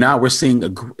 And now we're seeing the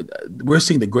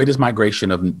greatest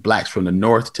migration of Blacks from the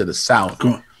North to the South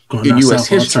in U.S.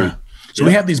 history. So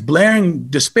we have these blaring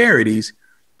disparities,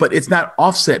 but it's not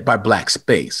offset by Black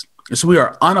space. And so we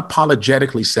are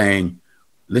unapologetically saying,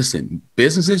 listen,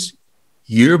 businesses,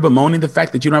 you're bemoaning the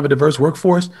fact that you don't have a diverse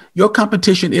workforce. Your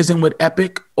competition isn't with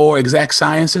Epic or Exact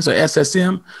Sciences or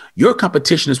SSM. Your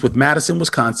competition is with Madison,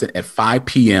 Wisconsin at 5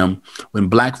 p.m. when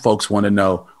Black folks want to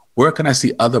know, where can I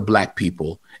see other Black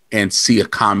people and see a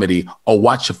comedy or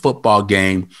watch a football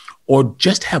game or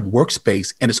just have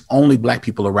workspace and it's only Black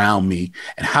people around me?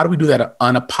 And how do we do that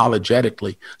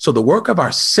unapologetically? So the work of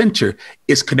our center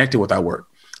is connected with our work.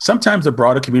 Sometimes the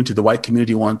broader community, the white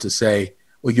community, wants to say,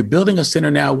 well, you're building a center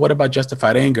now. What about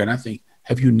Justified Anger? And I think,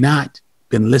 have you not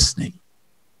been listening?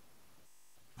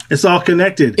 It's all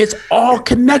connected. It's all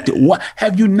connected. What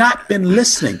have you not been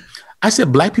listening? I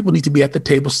said, Black people need to be at the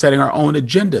table setting our own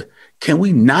agenda. Can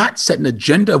we not set an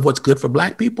agenda of what's good for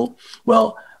Black people?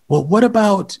 Well, what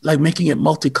about like making it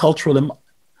multicultural? And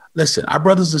listen, our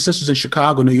brothers and sisters in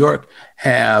Chicago, New York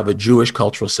have a Jewish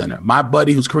cultural center. My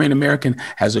buddy who's Korean American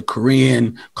has a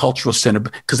Korean cultural center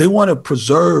because they want to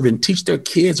preserve and teach their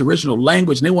kids original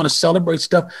language and they want to celebrate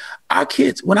stuff. Our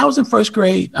kids, when I was in first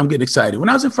grade, I'm getting excited. When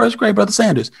I was in first grade, Brother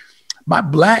Sanders, my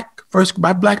black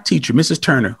teacher, Mrs.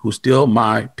 Turner, who's still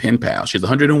my pen pal, she's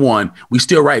 101. We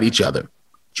still write each other.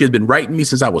 She has been writing me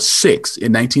since I was 6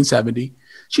 in 1970.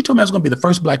 She told me I was going to be the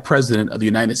first Black president of the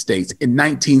United States in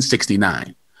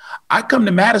 1969. I come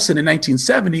to Madison in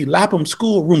 1970, Lapham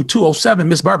School, room 207,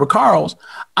 Miss Barbara Carls.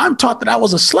 I'm taught that I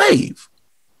was a slave.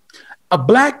 A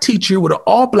Black teacher with an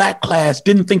all-Black class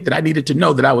didn't think that I needed to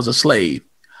know that I was a slave.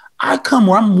 I come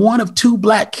where I'm one of 2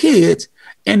 Black kids,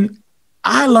 and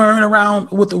I learn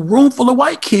around with a room full of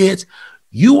white kids.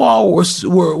 You all were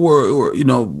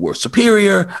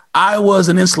superior. I was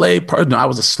an enslaved person. No, I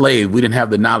was a slave. We didn't have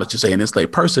the knowledge to say an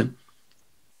enslaved person.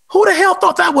 Who the hell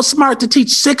thought that was smart to teach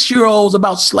 6-year-olds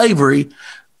about slavery?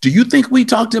 Do you think we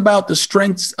talked about the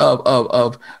strengths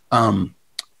of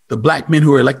the black men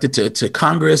who were elected to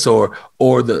Congress, or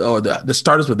the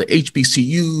starters with the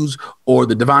HBCUs, or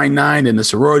the Divine Nine and the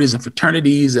sororities and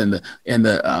fraternities and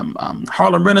the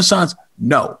Harlem Renaissance?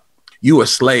 No, you were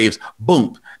slaves.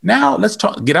 Boom. Now let's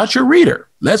talk. Get out your reader.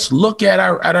 Let's look at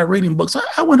our reading books.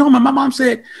 I went home and my mom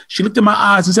said, she looked in my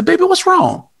eyes and said, "Baby, what's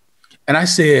wrong?" And I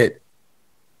said,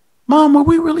 "Mom, were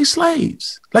we really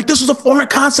slaves? Like, this was a foreign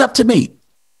concept to me."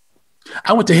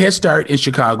 I went to Head Start in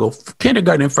Chicago,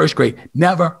 kindergarten and first grade,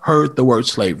 never heard the word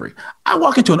slavery. I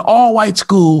walk into an all-white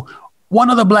school, one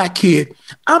other black kid,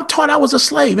 I'm taught I was a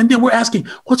slave. And then we're asking,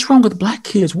 what's wrong with black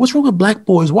kids? What's wrong with black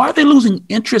boys? Why are they losing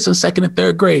interest in second and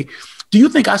third grade? Do you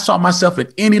think I saw myself in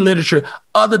any literature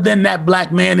other than that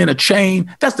black man in a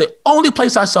chain? That's the only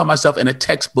place I saw myself in a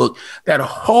textbook that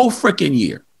whole freaking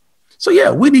year. So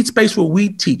yeah, we need space where we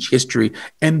teach history,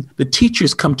 and the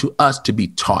teachers come to us to be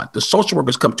taught. The social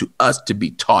workers come to us to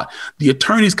be taught. The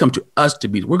attorneys come to us to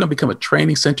be. We're going to become a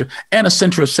training center and a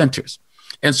center of centers.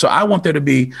 And so I want there to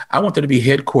be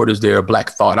headquarters there of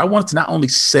Black thought. I want it to not only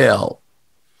sell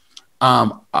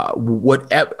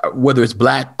whether it's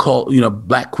black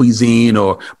cuisine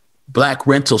or black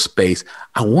rental space.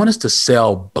 I want us to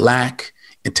sell black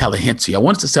intelligentsia. I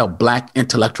want us to sell black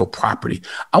intellectual property.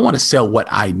 I want to sell what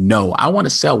I know. I want to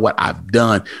sell what I've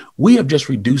done. We have just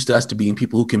reduced us to being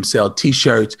people who can sell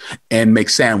T-shirts and make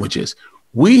sandwiches.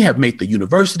 We have made the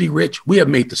university rich. We have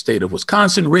made the state of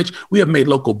Wisconsin rich. We have made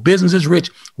local businesses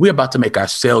rich. We're about to make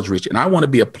ourselves rich. And I want to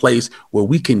be a place where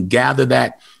we can gather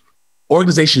that.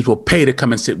 Organizations will pay to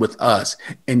come and sit with us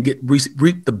and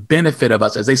reap the benefit of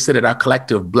us as they sit at our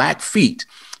collective black feet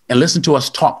and listen to us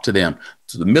talk to them.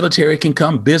 So the military can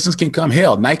come, business can come,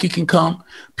 hell, Nike can come.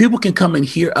 People can come and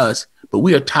hear us, but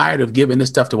we are tired of giving this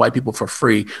stuff to white people for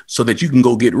free so that you can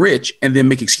go get rich and then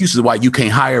make excuses why you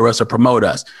can't hire us or promote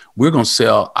us. We're going to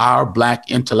sell our black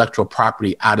intellectual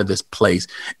property out of this place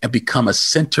and become a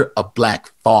center of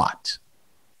black thought.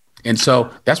 And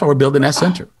so that's why we're building that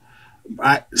center.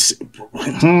 Like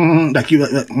you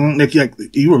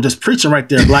were just preaching right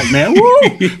there, black man. Woo!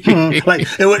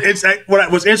 It's like,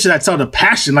 what was interesting. I saw the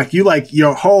passion, like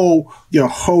your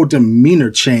whole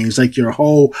demeanor changed, like your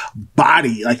whole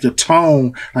body, like the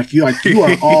tone, you are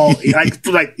all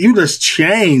like you just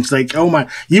changed. Like, oh my,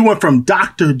 you went from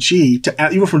Dr.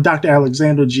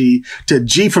 Alexander G to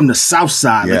G from the South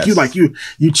Side. Yes. Like you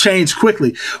changed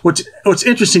quickly. What's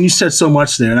interesting, you said so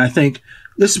much there, and I think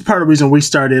this is part of the reason we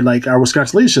started like our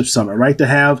Wisconsin Leadership Summit, right? To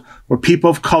have where people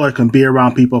of color can be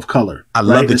around people of color. I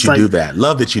love that you do that.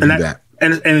 Love that you do that.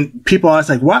 And people are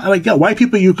like, why? Like, yeah, white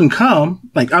people, you can come.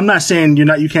 Like, I'm not saying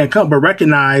you can't come, but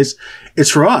recognize it's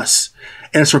for us.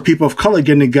 And it's for people of color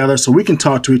getting together so we can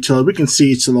talk to each other. We can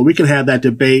see each other. We can have that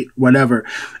debate, whatever.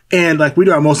 And like, we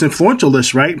do our most influential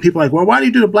list, right? And people are like, well, why do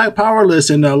you do the Black Power list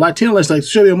and the Latino list? Like,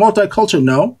 should be a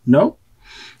multicultural? No.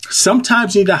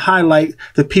 Sometimes you need to highlight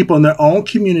the people in their own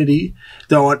community,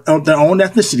 their own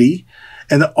ethnicity,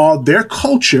 and all their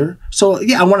culture. So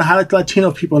yeah, I want to highlight the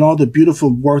Latino people and all the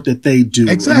beautiful work that they do,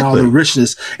 exactly. And all the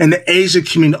richness, and the Asian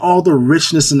community, all the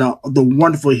richness and the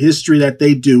wonderful history that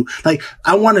they do. Like,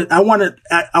 I want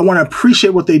to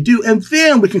appreciate what they do, and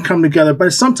then we can come together.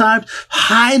 But sometimes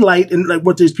highlight and like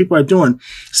what these people are doing.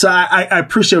 So I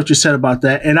appreciate what you said about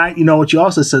that, and what you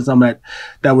also said, something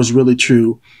that was really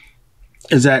true,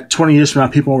 is that 20 years from now,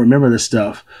 people won't remember this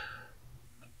stuff.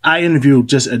 I interviewed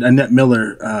just Annette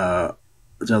Miller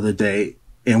the other day,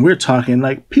 and we're talking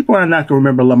like people are not going to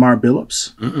remember Lamar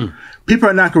Billups. Mm-mm. People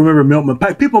are not going to remember Milton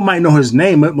Pike. People might know his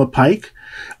name, Milton Pike,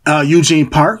 Eugene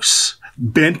Parks,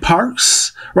 Ben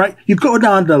Parks, right? You go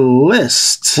down the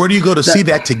list. Where do you go to see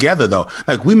that together, though?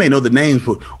 Like, we may know the names,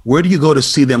 but where do you go to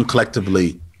see them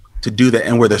collectively to do that,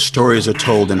 and where their stories are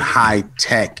told in high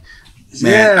tech?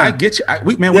 Man, yeah. I get you.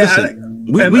 Listen,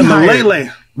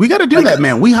 we got to do that,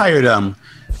 man. We hired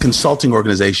consulting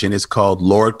organization. It's called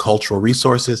Lord Cultural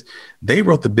Resources. They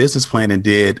wrote the business plan and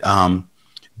did the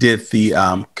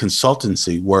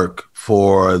consultancy work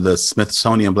for the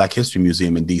Smithsonian Black History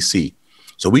Museum in DC.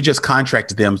 So we just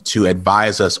contracted them to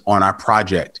advise us on our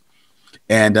project.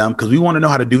 And because we want to know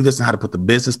how to do this and how to put the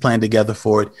business plan together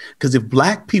for it. Because if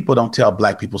black people don't tell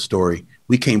black people's story,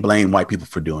 we can't blame white people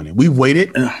for doing it. We've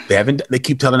waited. They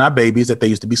keep telling our babies that they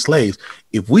used to be slaves.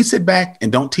 If we sit back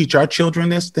and don't teach our children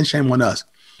this, then shame on us.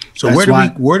 So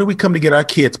where do we come to get our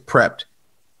kids prepped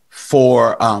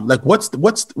for what's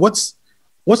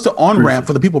the on-ramp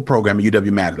for the people program at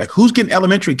UW Matter? Like, who's getting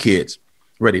elementary kids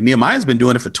ready? Nehemiah's been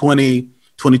doing it for 20,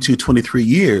 22, 23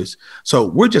 years. So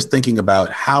we're just thinking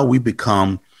about how we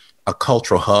become a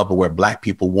cultural hub of where Black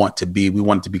people want to be. We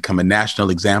want it to become a national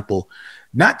example.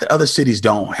 Not that other cities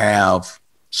don't have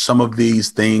some of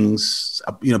these things,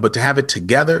 but to have it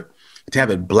together, to have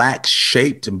it Black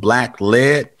shaped and Black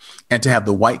led, and to have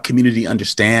the white community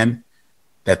understand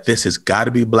that this has got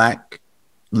to be Black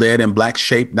led and Black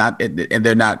shaped, and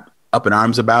they're not up in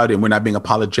arms about it, and we're not being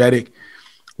apologetic.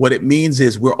 What it means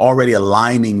is we're already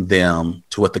aligning them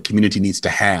to what the community needs to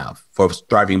have for a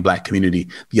thriving Black community.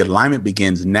 The alignment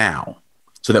begins now,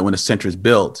 so that when the center is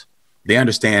built, they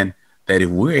understand that if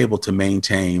we're able to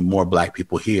maintain more Black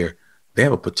people here, they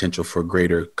have a potential for a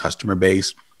greater customer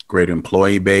base, greater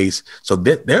employee base. So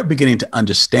they're beginning to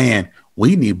understand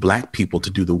we need Black people to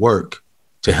do the work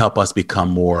to help us become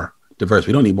more diverse.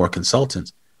 We don't need more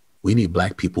consultants. We need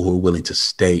Black people who are willing to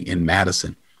stay in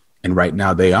Madison. And right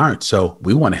now they aren't. So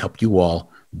we want to help you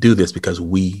all do this because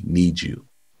we need you.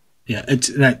 Yeah,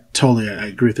 I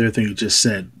agree with everything you just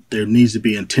said. There needs to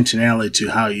be intentionality to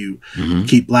how you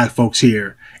keep Black folks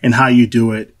here and how you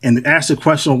do it. And ask the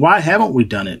question, why haven't we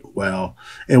done it well?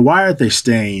 And why are they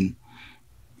staying?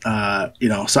 So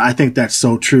I think that's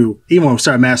so true. Even when we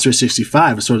started Master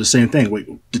 65, it's sort of the same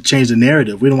thing. To change the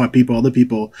narrative. We don't want other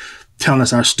people telling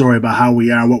us our story about how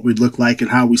we are and what we look like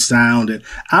and how we sound. And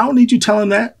I don't need you telling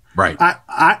that. Right.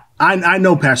 I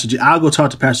know Pastor G. I'll go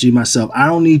talk to Pastor G myself. I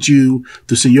don't need you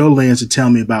to see your lens to tell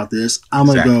me about this. I'm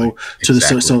going to go to the,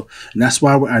 so and that's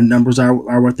why our numbers are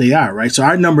what they are, right? So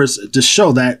our numbers just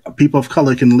show that people of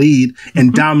color can lead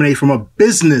and dominate from a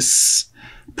business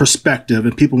perspective,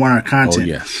 and people want our content. Oh,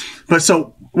 yes. But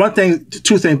so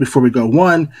two things before we go.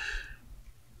 One,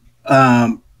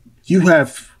 you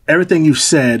have everything you've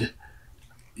said,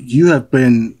 you have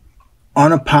been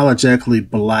unapologetically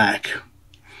Black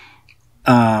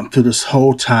through this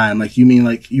whole time. Like, you mean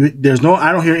like there's no,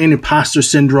 I don't hear any imposter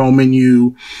syndrome in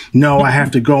you. No, I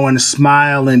have to go and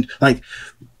smile, and like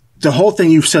the whole thing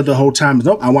you've said the whole time is,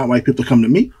 nope, I want white people to come to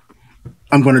me.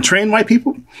 I'm going to train white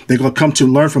people. They're going to come to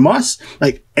learn from us.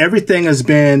 Like, everything has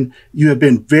been, you have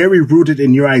been very rooted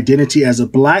in your identity as a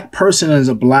Black person and as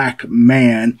a Black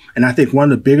man. And I think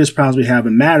one of the biggest problems we have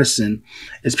in Madison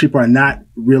is people are not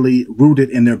really rooted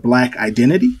in their Black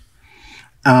identity.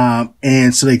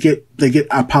 And so they get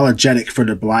apologetic for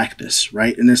their Blackness,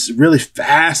 right? And it's really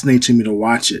fascinating to me to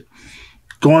watch it.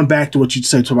 Going back to what you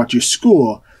said about your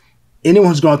school, anyone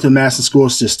who's gone through the Madison school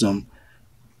system,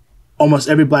 almost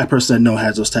every Black person I know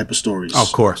has those type of stories.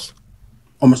 Of course.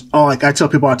 Like I tell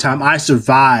people all the time, I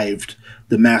survived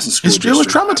the Madison school district. It was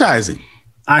traumatizing.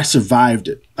 I survived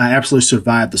it. I absolutely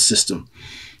survived the system.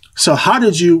 So if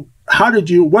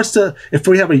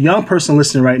we have a young person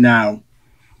listening right now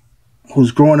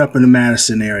who's growing up in the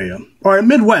Madison area or in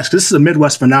Midwest, because this is a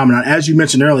Midwest phenomenon. As you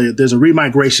mentioned earlier, there's a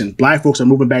remigration. Black folks are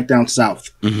moving back down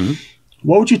south. Mm-hmm.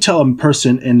 What would you tell a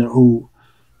person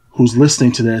who's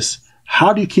listening to this?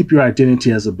 How do you keep your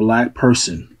identity as a Black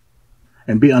person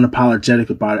and be unapologetic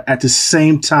about it, at the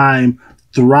same time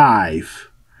thrive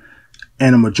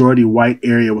in a majority white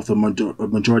area with a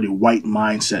majority white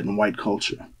mindset and white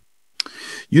culture?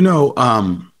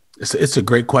 It's a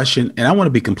great question. And I want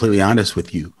to be completely honest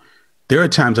with you. There are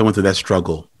times I went through that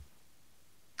struggle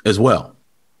as well.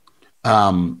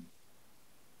 When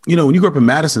you grow up in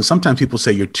Madison, sometimes people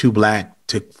say you're too Black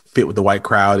to fit with the white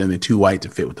crowd and they're too white to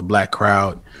fit with the Black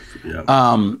crowd.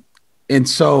 Yeah. And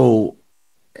so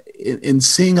in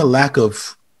seeing a lack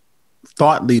of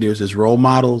thought leaders as role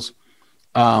models,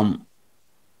 I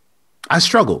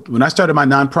struggled. When I started my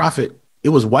nonprofit, it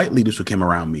was white leaders who came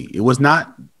around me. It was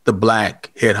not the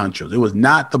Black head honchos. It was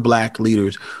not the Black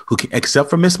leaders except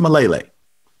for Miss Malele,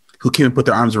 who came and put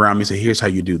their arms around me and said, here's how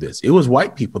you do this. It was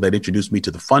white people that introduced me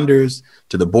to the funders,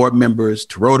 to the board members,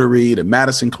 to Rotary, to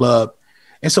Madison Club.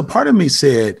 And so part of me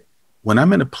said, when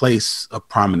I'm in a place of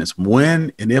prominence,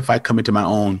 when and if I come into my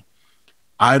own,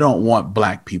 I don't want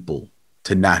Black people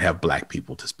to not have Black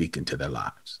people to speak into their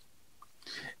lives.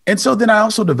 And so then I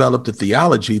also developed a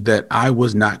theology that I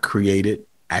was not created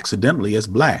accidentally as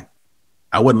Black.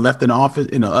 I wasn't left in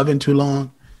the oven too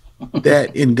long,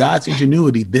 that in God's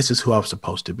ingenuity, this is who I was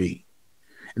supposed to be.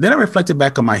 And then I reflected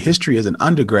back on my history as an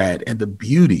undergrad and the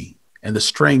beauty and the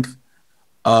strength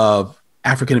of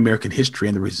African-American history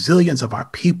and the resilience of our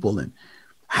people and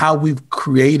how we've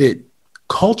created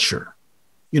culture.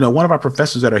 One of our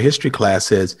professors at our history class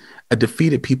says a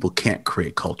defeated people can't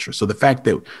create culture. So the fact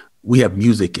that we have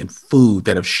music and food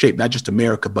that have shaped not just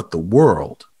America, but the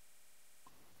world,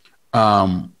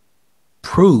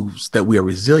 proves that we are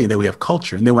resilient, that we have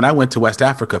culture. And then when I went to West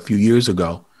Africa a few years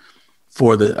ago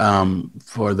for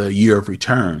the year of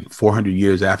return, 400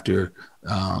 years after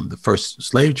the first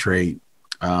slave trade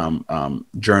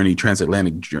journey,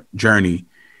 transatlantic journey,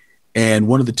 And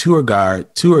one of the tour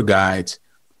guides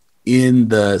in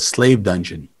the slave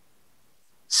dungeon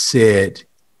said,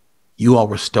 "You all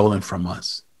were stolen from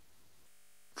us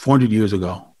 400 years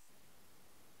ago.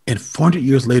 And 400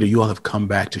 years later, you all have come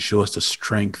back to show us the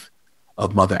strength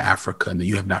of Mother Africa and that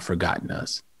you have not forgotten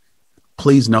us.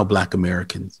 Please know, Black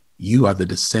Americans, you are the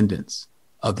descendants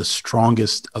of the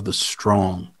strongest of the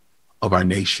strong of our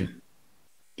nation,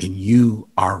 and you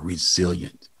are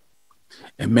resilient."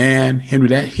 And man, Henry,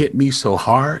 that hit me so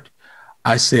hard.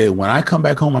 I said, when I come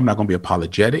back home, I'm not going to be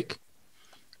apologetic.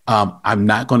 I'm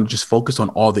not going to just focus on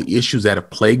all the issues that have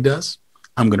plagued us.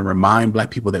 I'm going to remind Black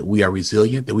people that we are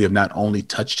resilient, that we have not only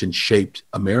touched and shaped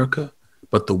America,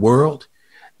 but the world,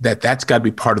 that's got to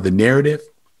be part of the narrative.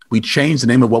 We changed the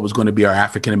name of what was going to be our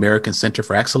African American Center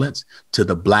for Excellence to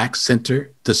the Black Center,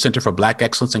 the Center for Black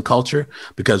Excellence and Culture,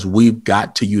 because we've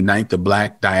got to unite the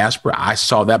Black diaspora. I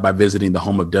saw that by visiting the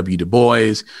home of W. Du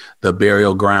Bois, the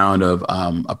burial ground of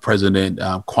President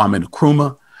Kwame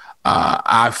Nkrumah.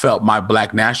 I felt my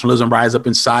Black nationalism rise up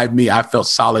inside me. I felt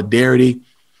solidarity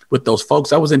with those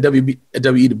folks. I was in W.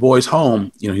 Du Bois'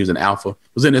 home. You know, he was an Alpha.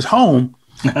 Was in his home,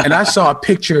 and I saw a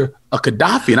picture of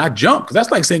Gaddafi, and I jumped, because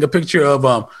that's like seeing a picture of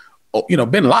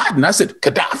Bin Laden. I said,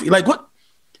 Gaddafi, like what?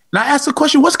 And I asked the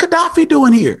question, what's Gaddafi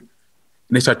doing here?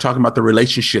 And they started talking about the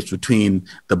relationships between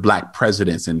the Black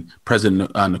presidents. And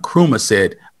President Nkrumah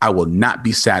said, "I will not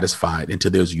be satisfied until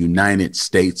there's a United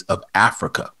States of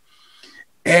Africa."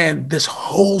 And this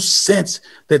whole sense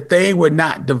that they were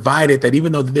not divided, that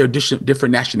even though they're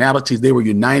different nationalities, they were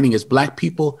uniting as Black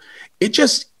people.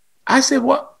 I said,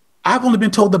 well, I've only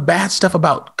been told the bad stuff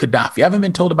about Gaddafi. I haven't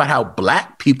been told about how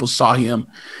Black people saw him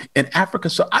in Africa.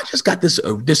 So I just got this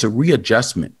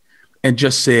readjustment and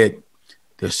just said,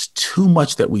 there's too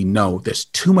much that we know. There's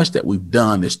too much that we've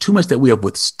done. There's too much that we have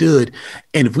withstood.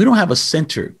 And if we don't have a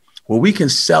center where we can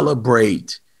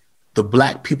celebrate the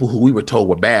Black people who we were told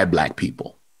were bad Black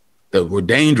people, that were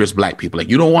dangerous Black people, like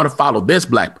you don't want to follow this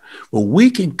Black, well, we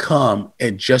can come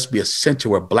and just be a center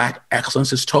where Black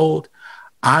excellence is told.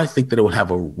 I think that it will have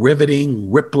a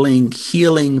riveting, rippling,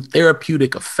 healing,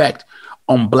 therapeutic effect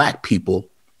on Black people,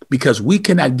 because we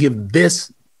cannot give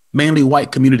this mainly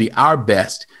white community our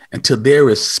best until there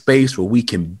is space where we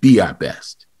can be our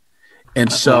best.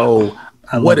 And so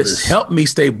what has helped me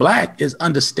stay Black is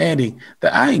understanding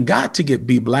that I ain't got to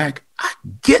be Black. I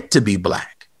get to be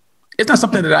Black. It's not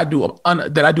something that I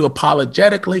do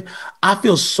apologetically. I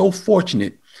feel so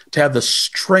fortunate to have the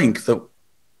strength of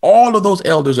all of those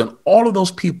elders and all of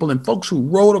those people and folks who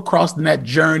rode across in that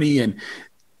journey and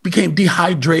became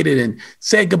dehydrated and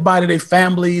said goodbye to their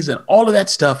families and all of that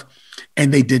stuff.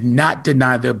 And they did not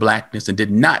deny their Blackness and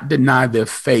did not deny their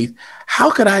faith. How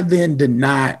could I then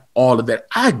deny all of that?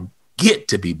 I get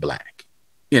to be Black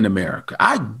in America.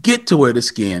 I get to wear the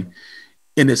skin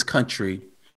in this country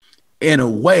in a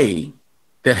way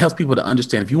that helps people to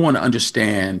understand. If you want to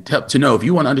understand, if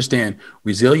you want to understand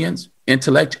resilience,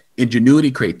 intellect, ingenuity,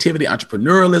 creativity,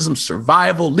 entrepreneurialism,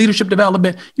 survival, leadership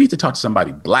development, you need to talk to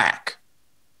somebody Black,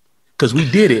 because we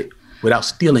did it without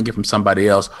stealing it from somebody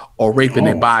else, or raping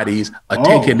their bodies, or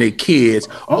taking their kids,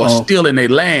 or stealing their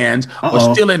lands, or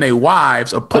stealing their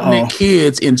wives, or putting their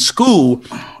kids in school.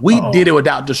 We did it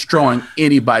without destroying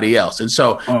anybody else. And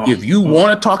so if you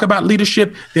want to talk about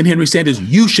leadership, then Henry Sanders,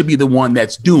 you should be the one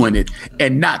that's doing it,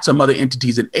 and not some other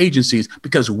entities and agencies,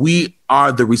 because we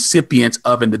are the recipients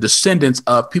of and the descendants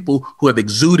of people who have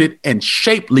exuded and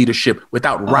shaped leadership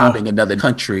without robbing another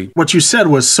country. What you said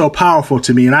was so powerful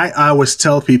to me. And I always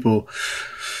tell people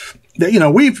that,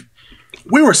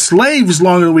 we were slaves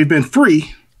longer than we've been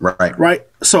free. Right.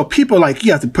 So people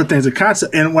you have to put things in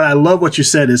context. And what I love what you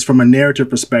said is from a narrative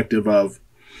perspective of,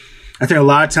 I think a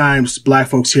lot of times Black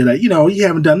folks hear that, you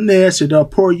haven't done this, or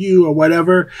poor you, or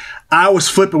whatever. I was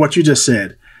flipping what you just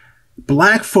said.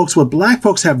 What Black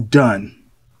folks have done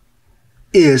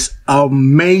is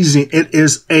amazing. It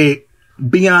is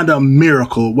beyond a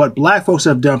miracle. What Black folks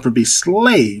have done from being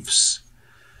slaves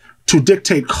to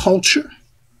dictate culture.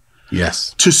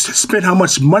 Yes. To spend how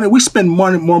much money. We spend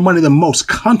more money than most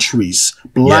countries,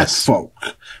 Black folk,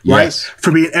 right? Yes.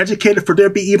 From being educated, for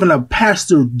there be even a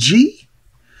Pastor G,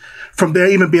 from there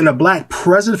even being a Black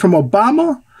president, from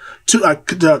Obama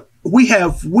to we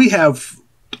have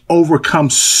overcome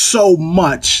so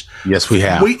much. Yes, we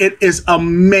have. It is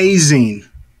amazing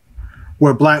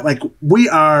where Black, we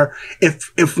are,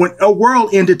 if when a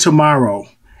world ended tomorrow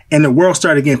and the world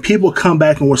started again, people come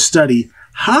back and will study,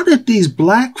 how did these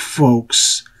Black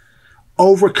folks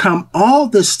overcome all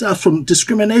this stuff, from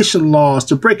discrimination laws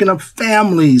to breaking up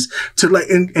families to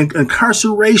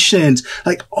incarcerations,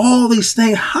 all these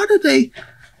things? How did they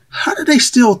how do they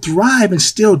still thrive and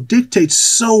still dictate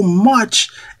so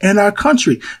much in our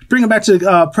country? Bring it back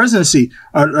to presidency,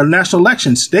 national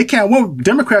elections. They can't win.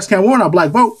 Democrats can't win our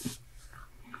black vote.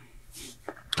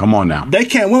 Come on now. They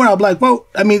can't win our black vote.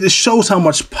 I mean, this shows how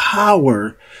much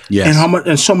power Yes.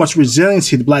 and so much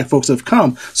resiliency the black folks have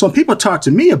come. So when people talk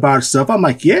to me about stuff, I'm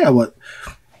like, yeah, what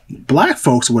black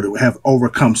folks would have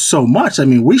overcome so much. I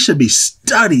mean, we should be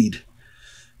studied.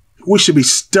 We should be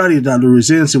studied on the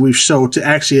resiliency we've showed to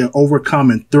actually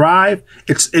overcome and thrive.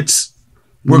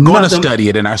 We're going to study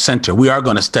it in our center. We are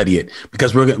going to study it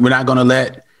because we're not going to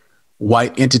let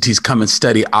white entities come and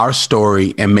study our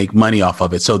story and make money off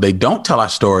of it. So they don't tell our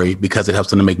story because it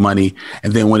helps them to make money.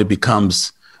 And then when it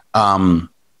becomes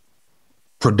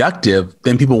productive,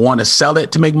 then people want to sell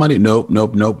it to make money. Nope.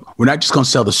 We're not just going to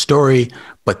sell the story,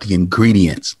 but the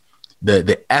ingredients,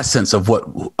 the essence of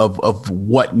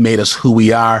what made us who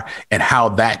we are and how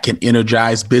that can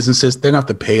energize businesses. They're going to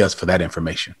have to pay us for that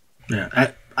information.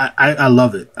 Yeah, I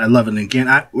love it. I love it. And again,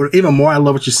 even more, I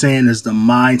love what you're saying is the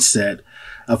mindset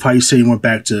of how you say you went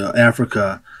back to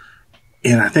Africa.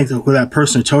 And I think that what that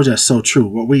person told you is so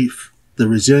true. The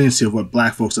resiliency of what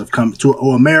black folks have come to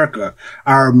America,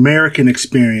 our American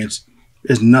experience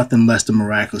is nothing less than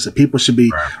miraculous. And people should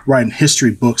be writing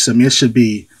history books. I mean,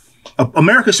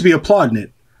 America should be applauding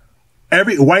it.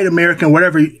 Every white American,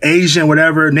 whatever, Asian,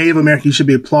 whatever, Native American, you should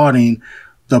be applauding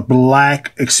the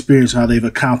black experience, how they've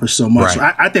accomplished so much.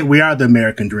 Right. So I think we are the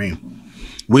American dream.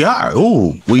 We are.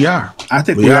 Ooh, we are. I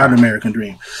think we are the American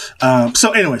dream.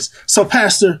 So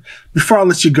Pastor, before I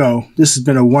let you go, this has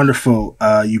been a wonderful,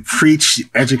 you preach, you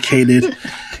educated,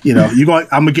 I'm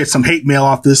going to get some hate mail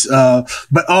off this,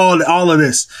 but all of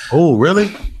this. Oh,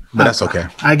 really? But that's okay.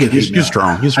 I get it. You're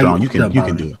strong. You're strong. You can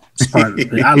do it. It's part of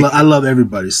it. I love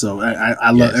everybody. So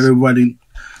I love everybody.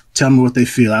 Tell me what they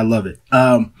feel. I love it.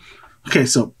 Okay.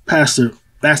 So Pastor,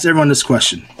 ask everyone this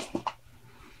question.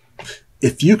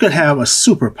 If you could have a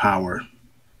superpower,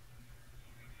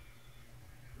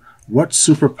 what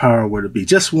superpower would it be?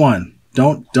 Just one.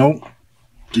 Don't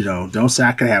say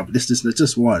I could have this.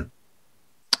 Just one.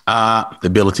 The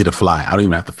ability to fly. I don't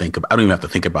even have to think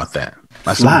about that.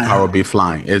 My superpower would be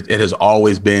flying. It has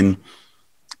always been.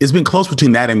 It's been close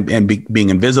between that and being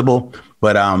invisible,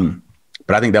 but I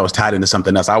think that was tied into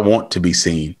something else. I want to be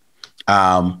seen,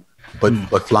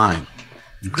 but flying.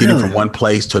 Getting from one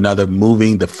place to another,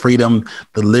 moving, the freedom,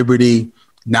 the liberty,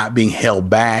 not being held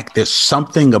back. There's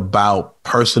something about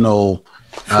personal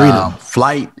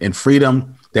flight and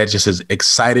freedom that just has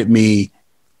excited me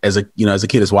as a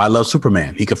kid. That's why I love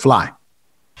Superman. He could fly.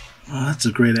 Oh, that's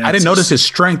a great answer. I didn't notice his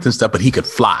strength and stuff, but he could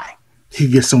fly. He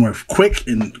could get somewhere quick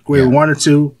and where he wanted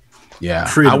to. Yeah,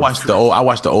 freedom. I watched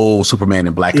the old Superman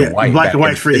in black and white. Black and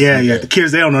white. Yeah. The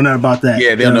kids, they don't know nothing about that.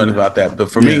 Yeah, they don't know nothing about that.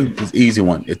 But for me, it's an easy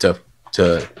one. It's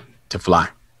to fly.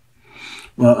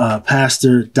 Well,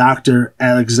 Pastor Dr.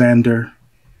 Alexander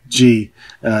G,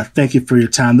 thank you for your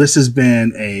time. This has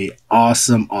been a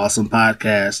awesome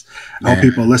podcast. I hope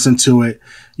people listen to it.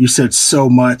 You said so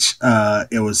much.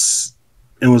 It was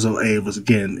a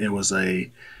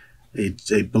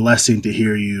blessing to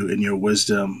hear you and your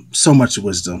wisdom. So much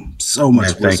wisdom in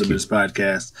this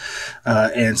podcast.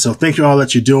 And so thank you all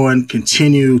that you're doing.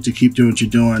 Continue to keep doing what you're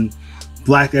doing.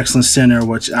 Black Excellence Center,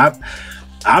 which I'm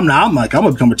like, I'm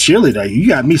gonna become a cheerleader. You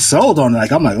got me sold on it.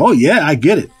 Like, I'm like, oh yeah, I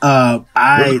get it. I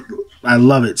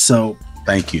love it. So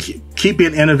thank you. Keep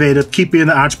being innovative. Keep being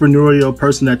the entrepreneurial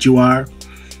person that you are.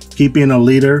 Keep being a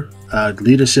leader.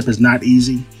 Leadership is not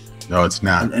easy. No, it's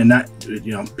not. And not,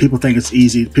 people think it's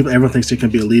easy. Everyone thinks they can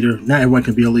be a leader. Not everyone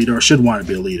can be a leader or should want to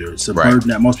be a leader. It's a burden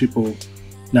that most people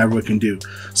never can do.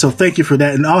 So thank you for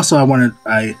that. And also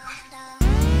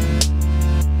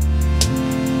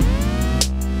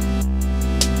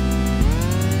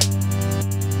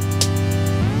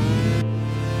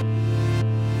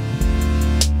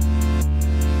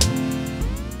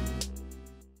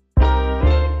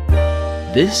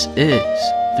This is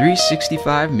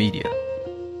 365 Media.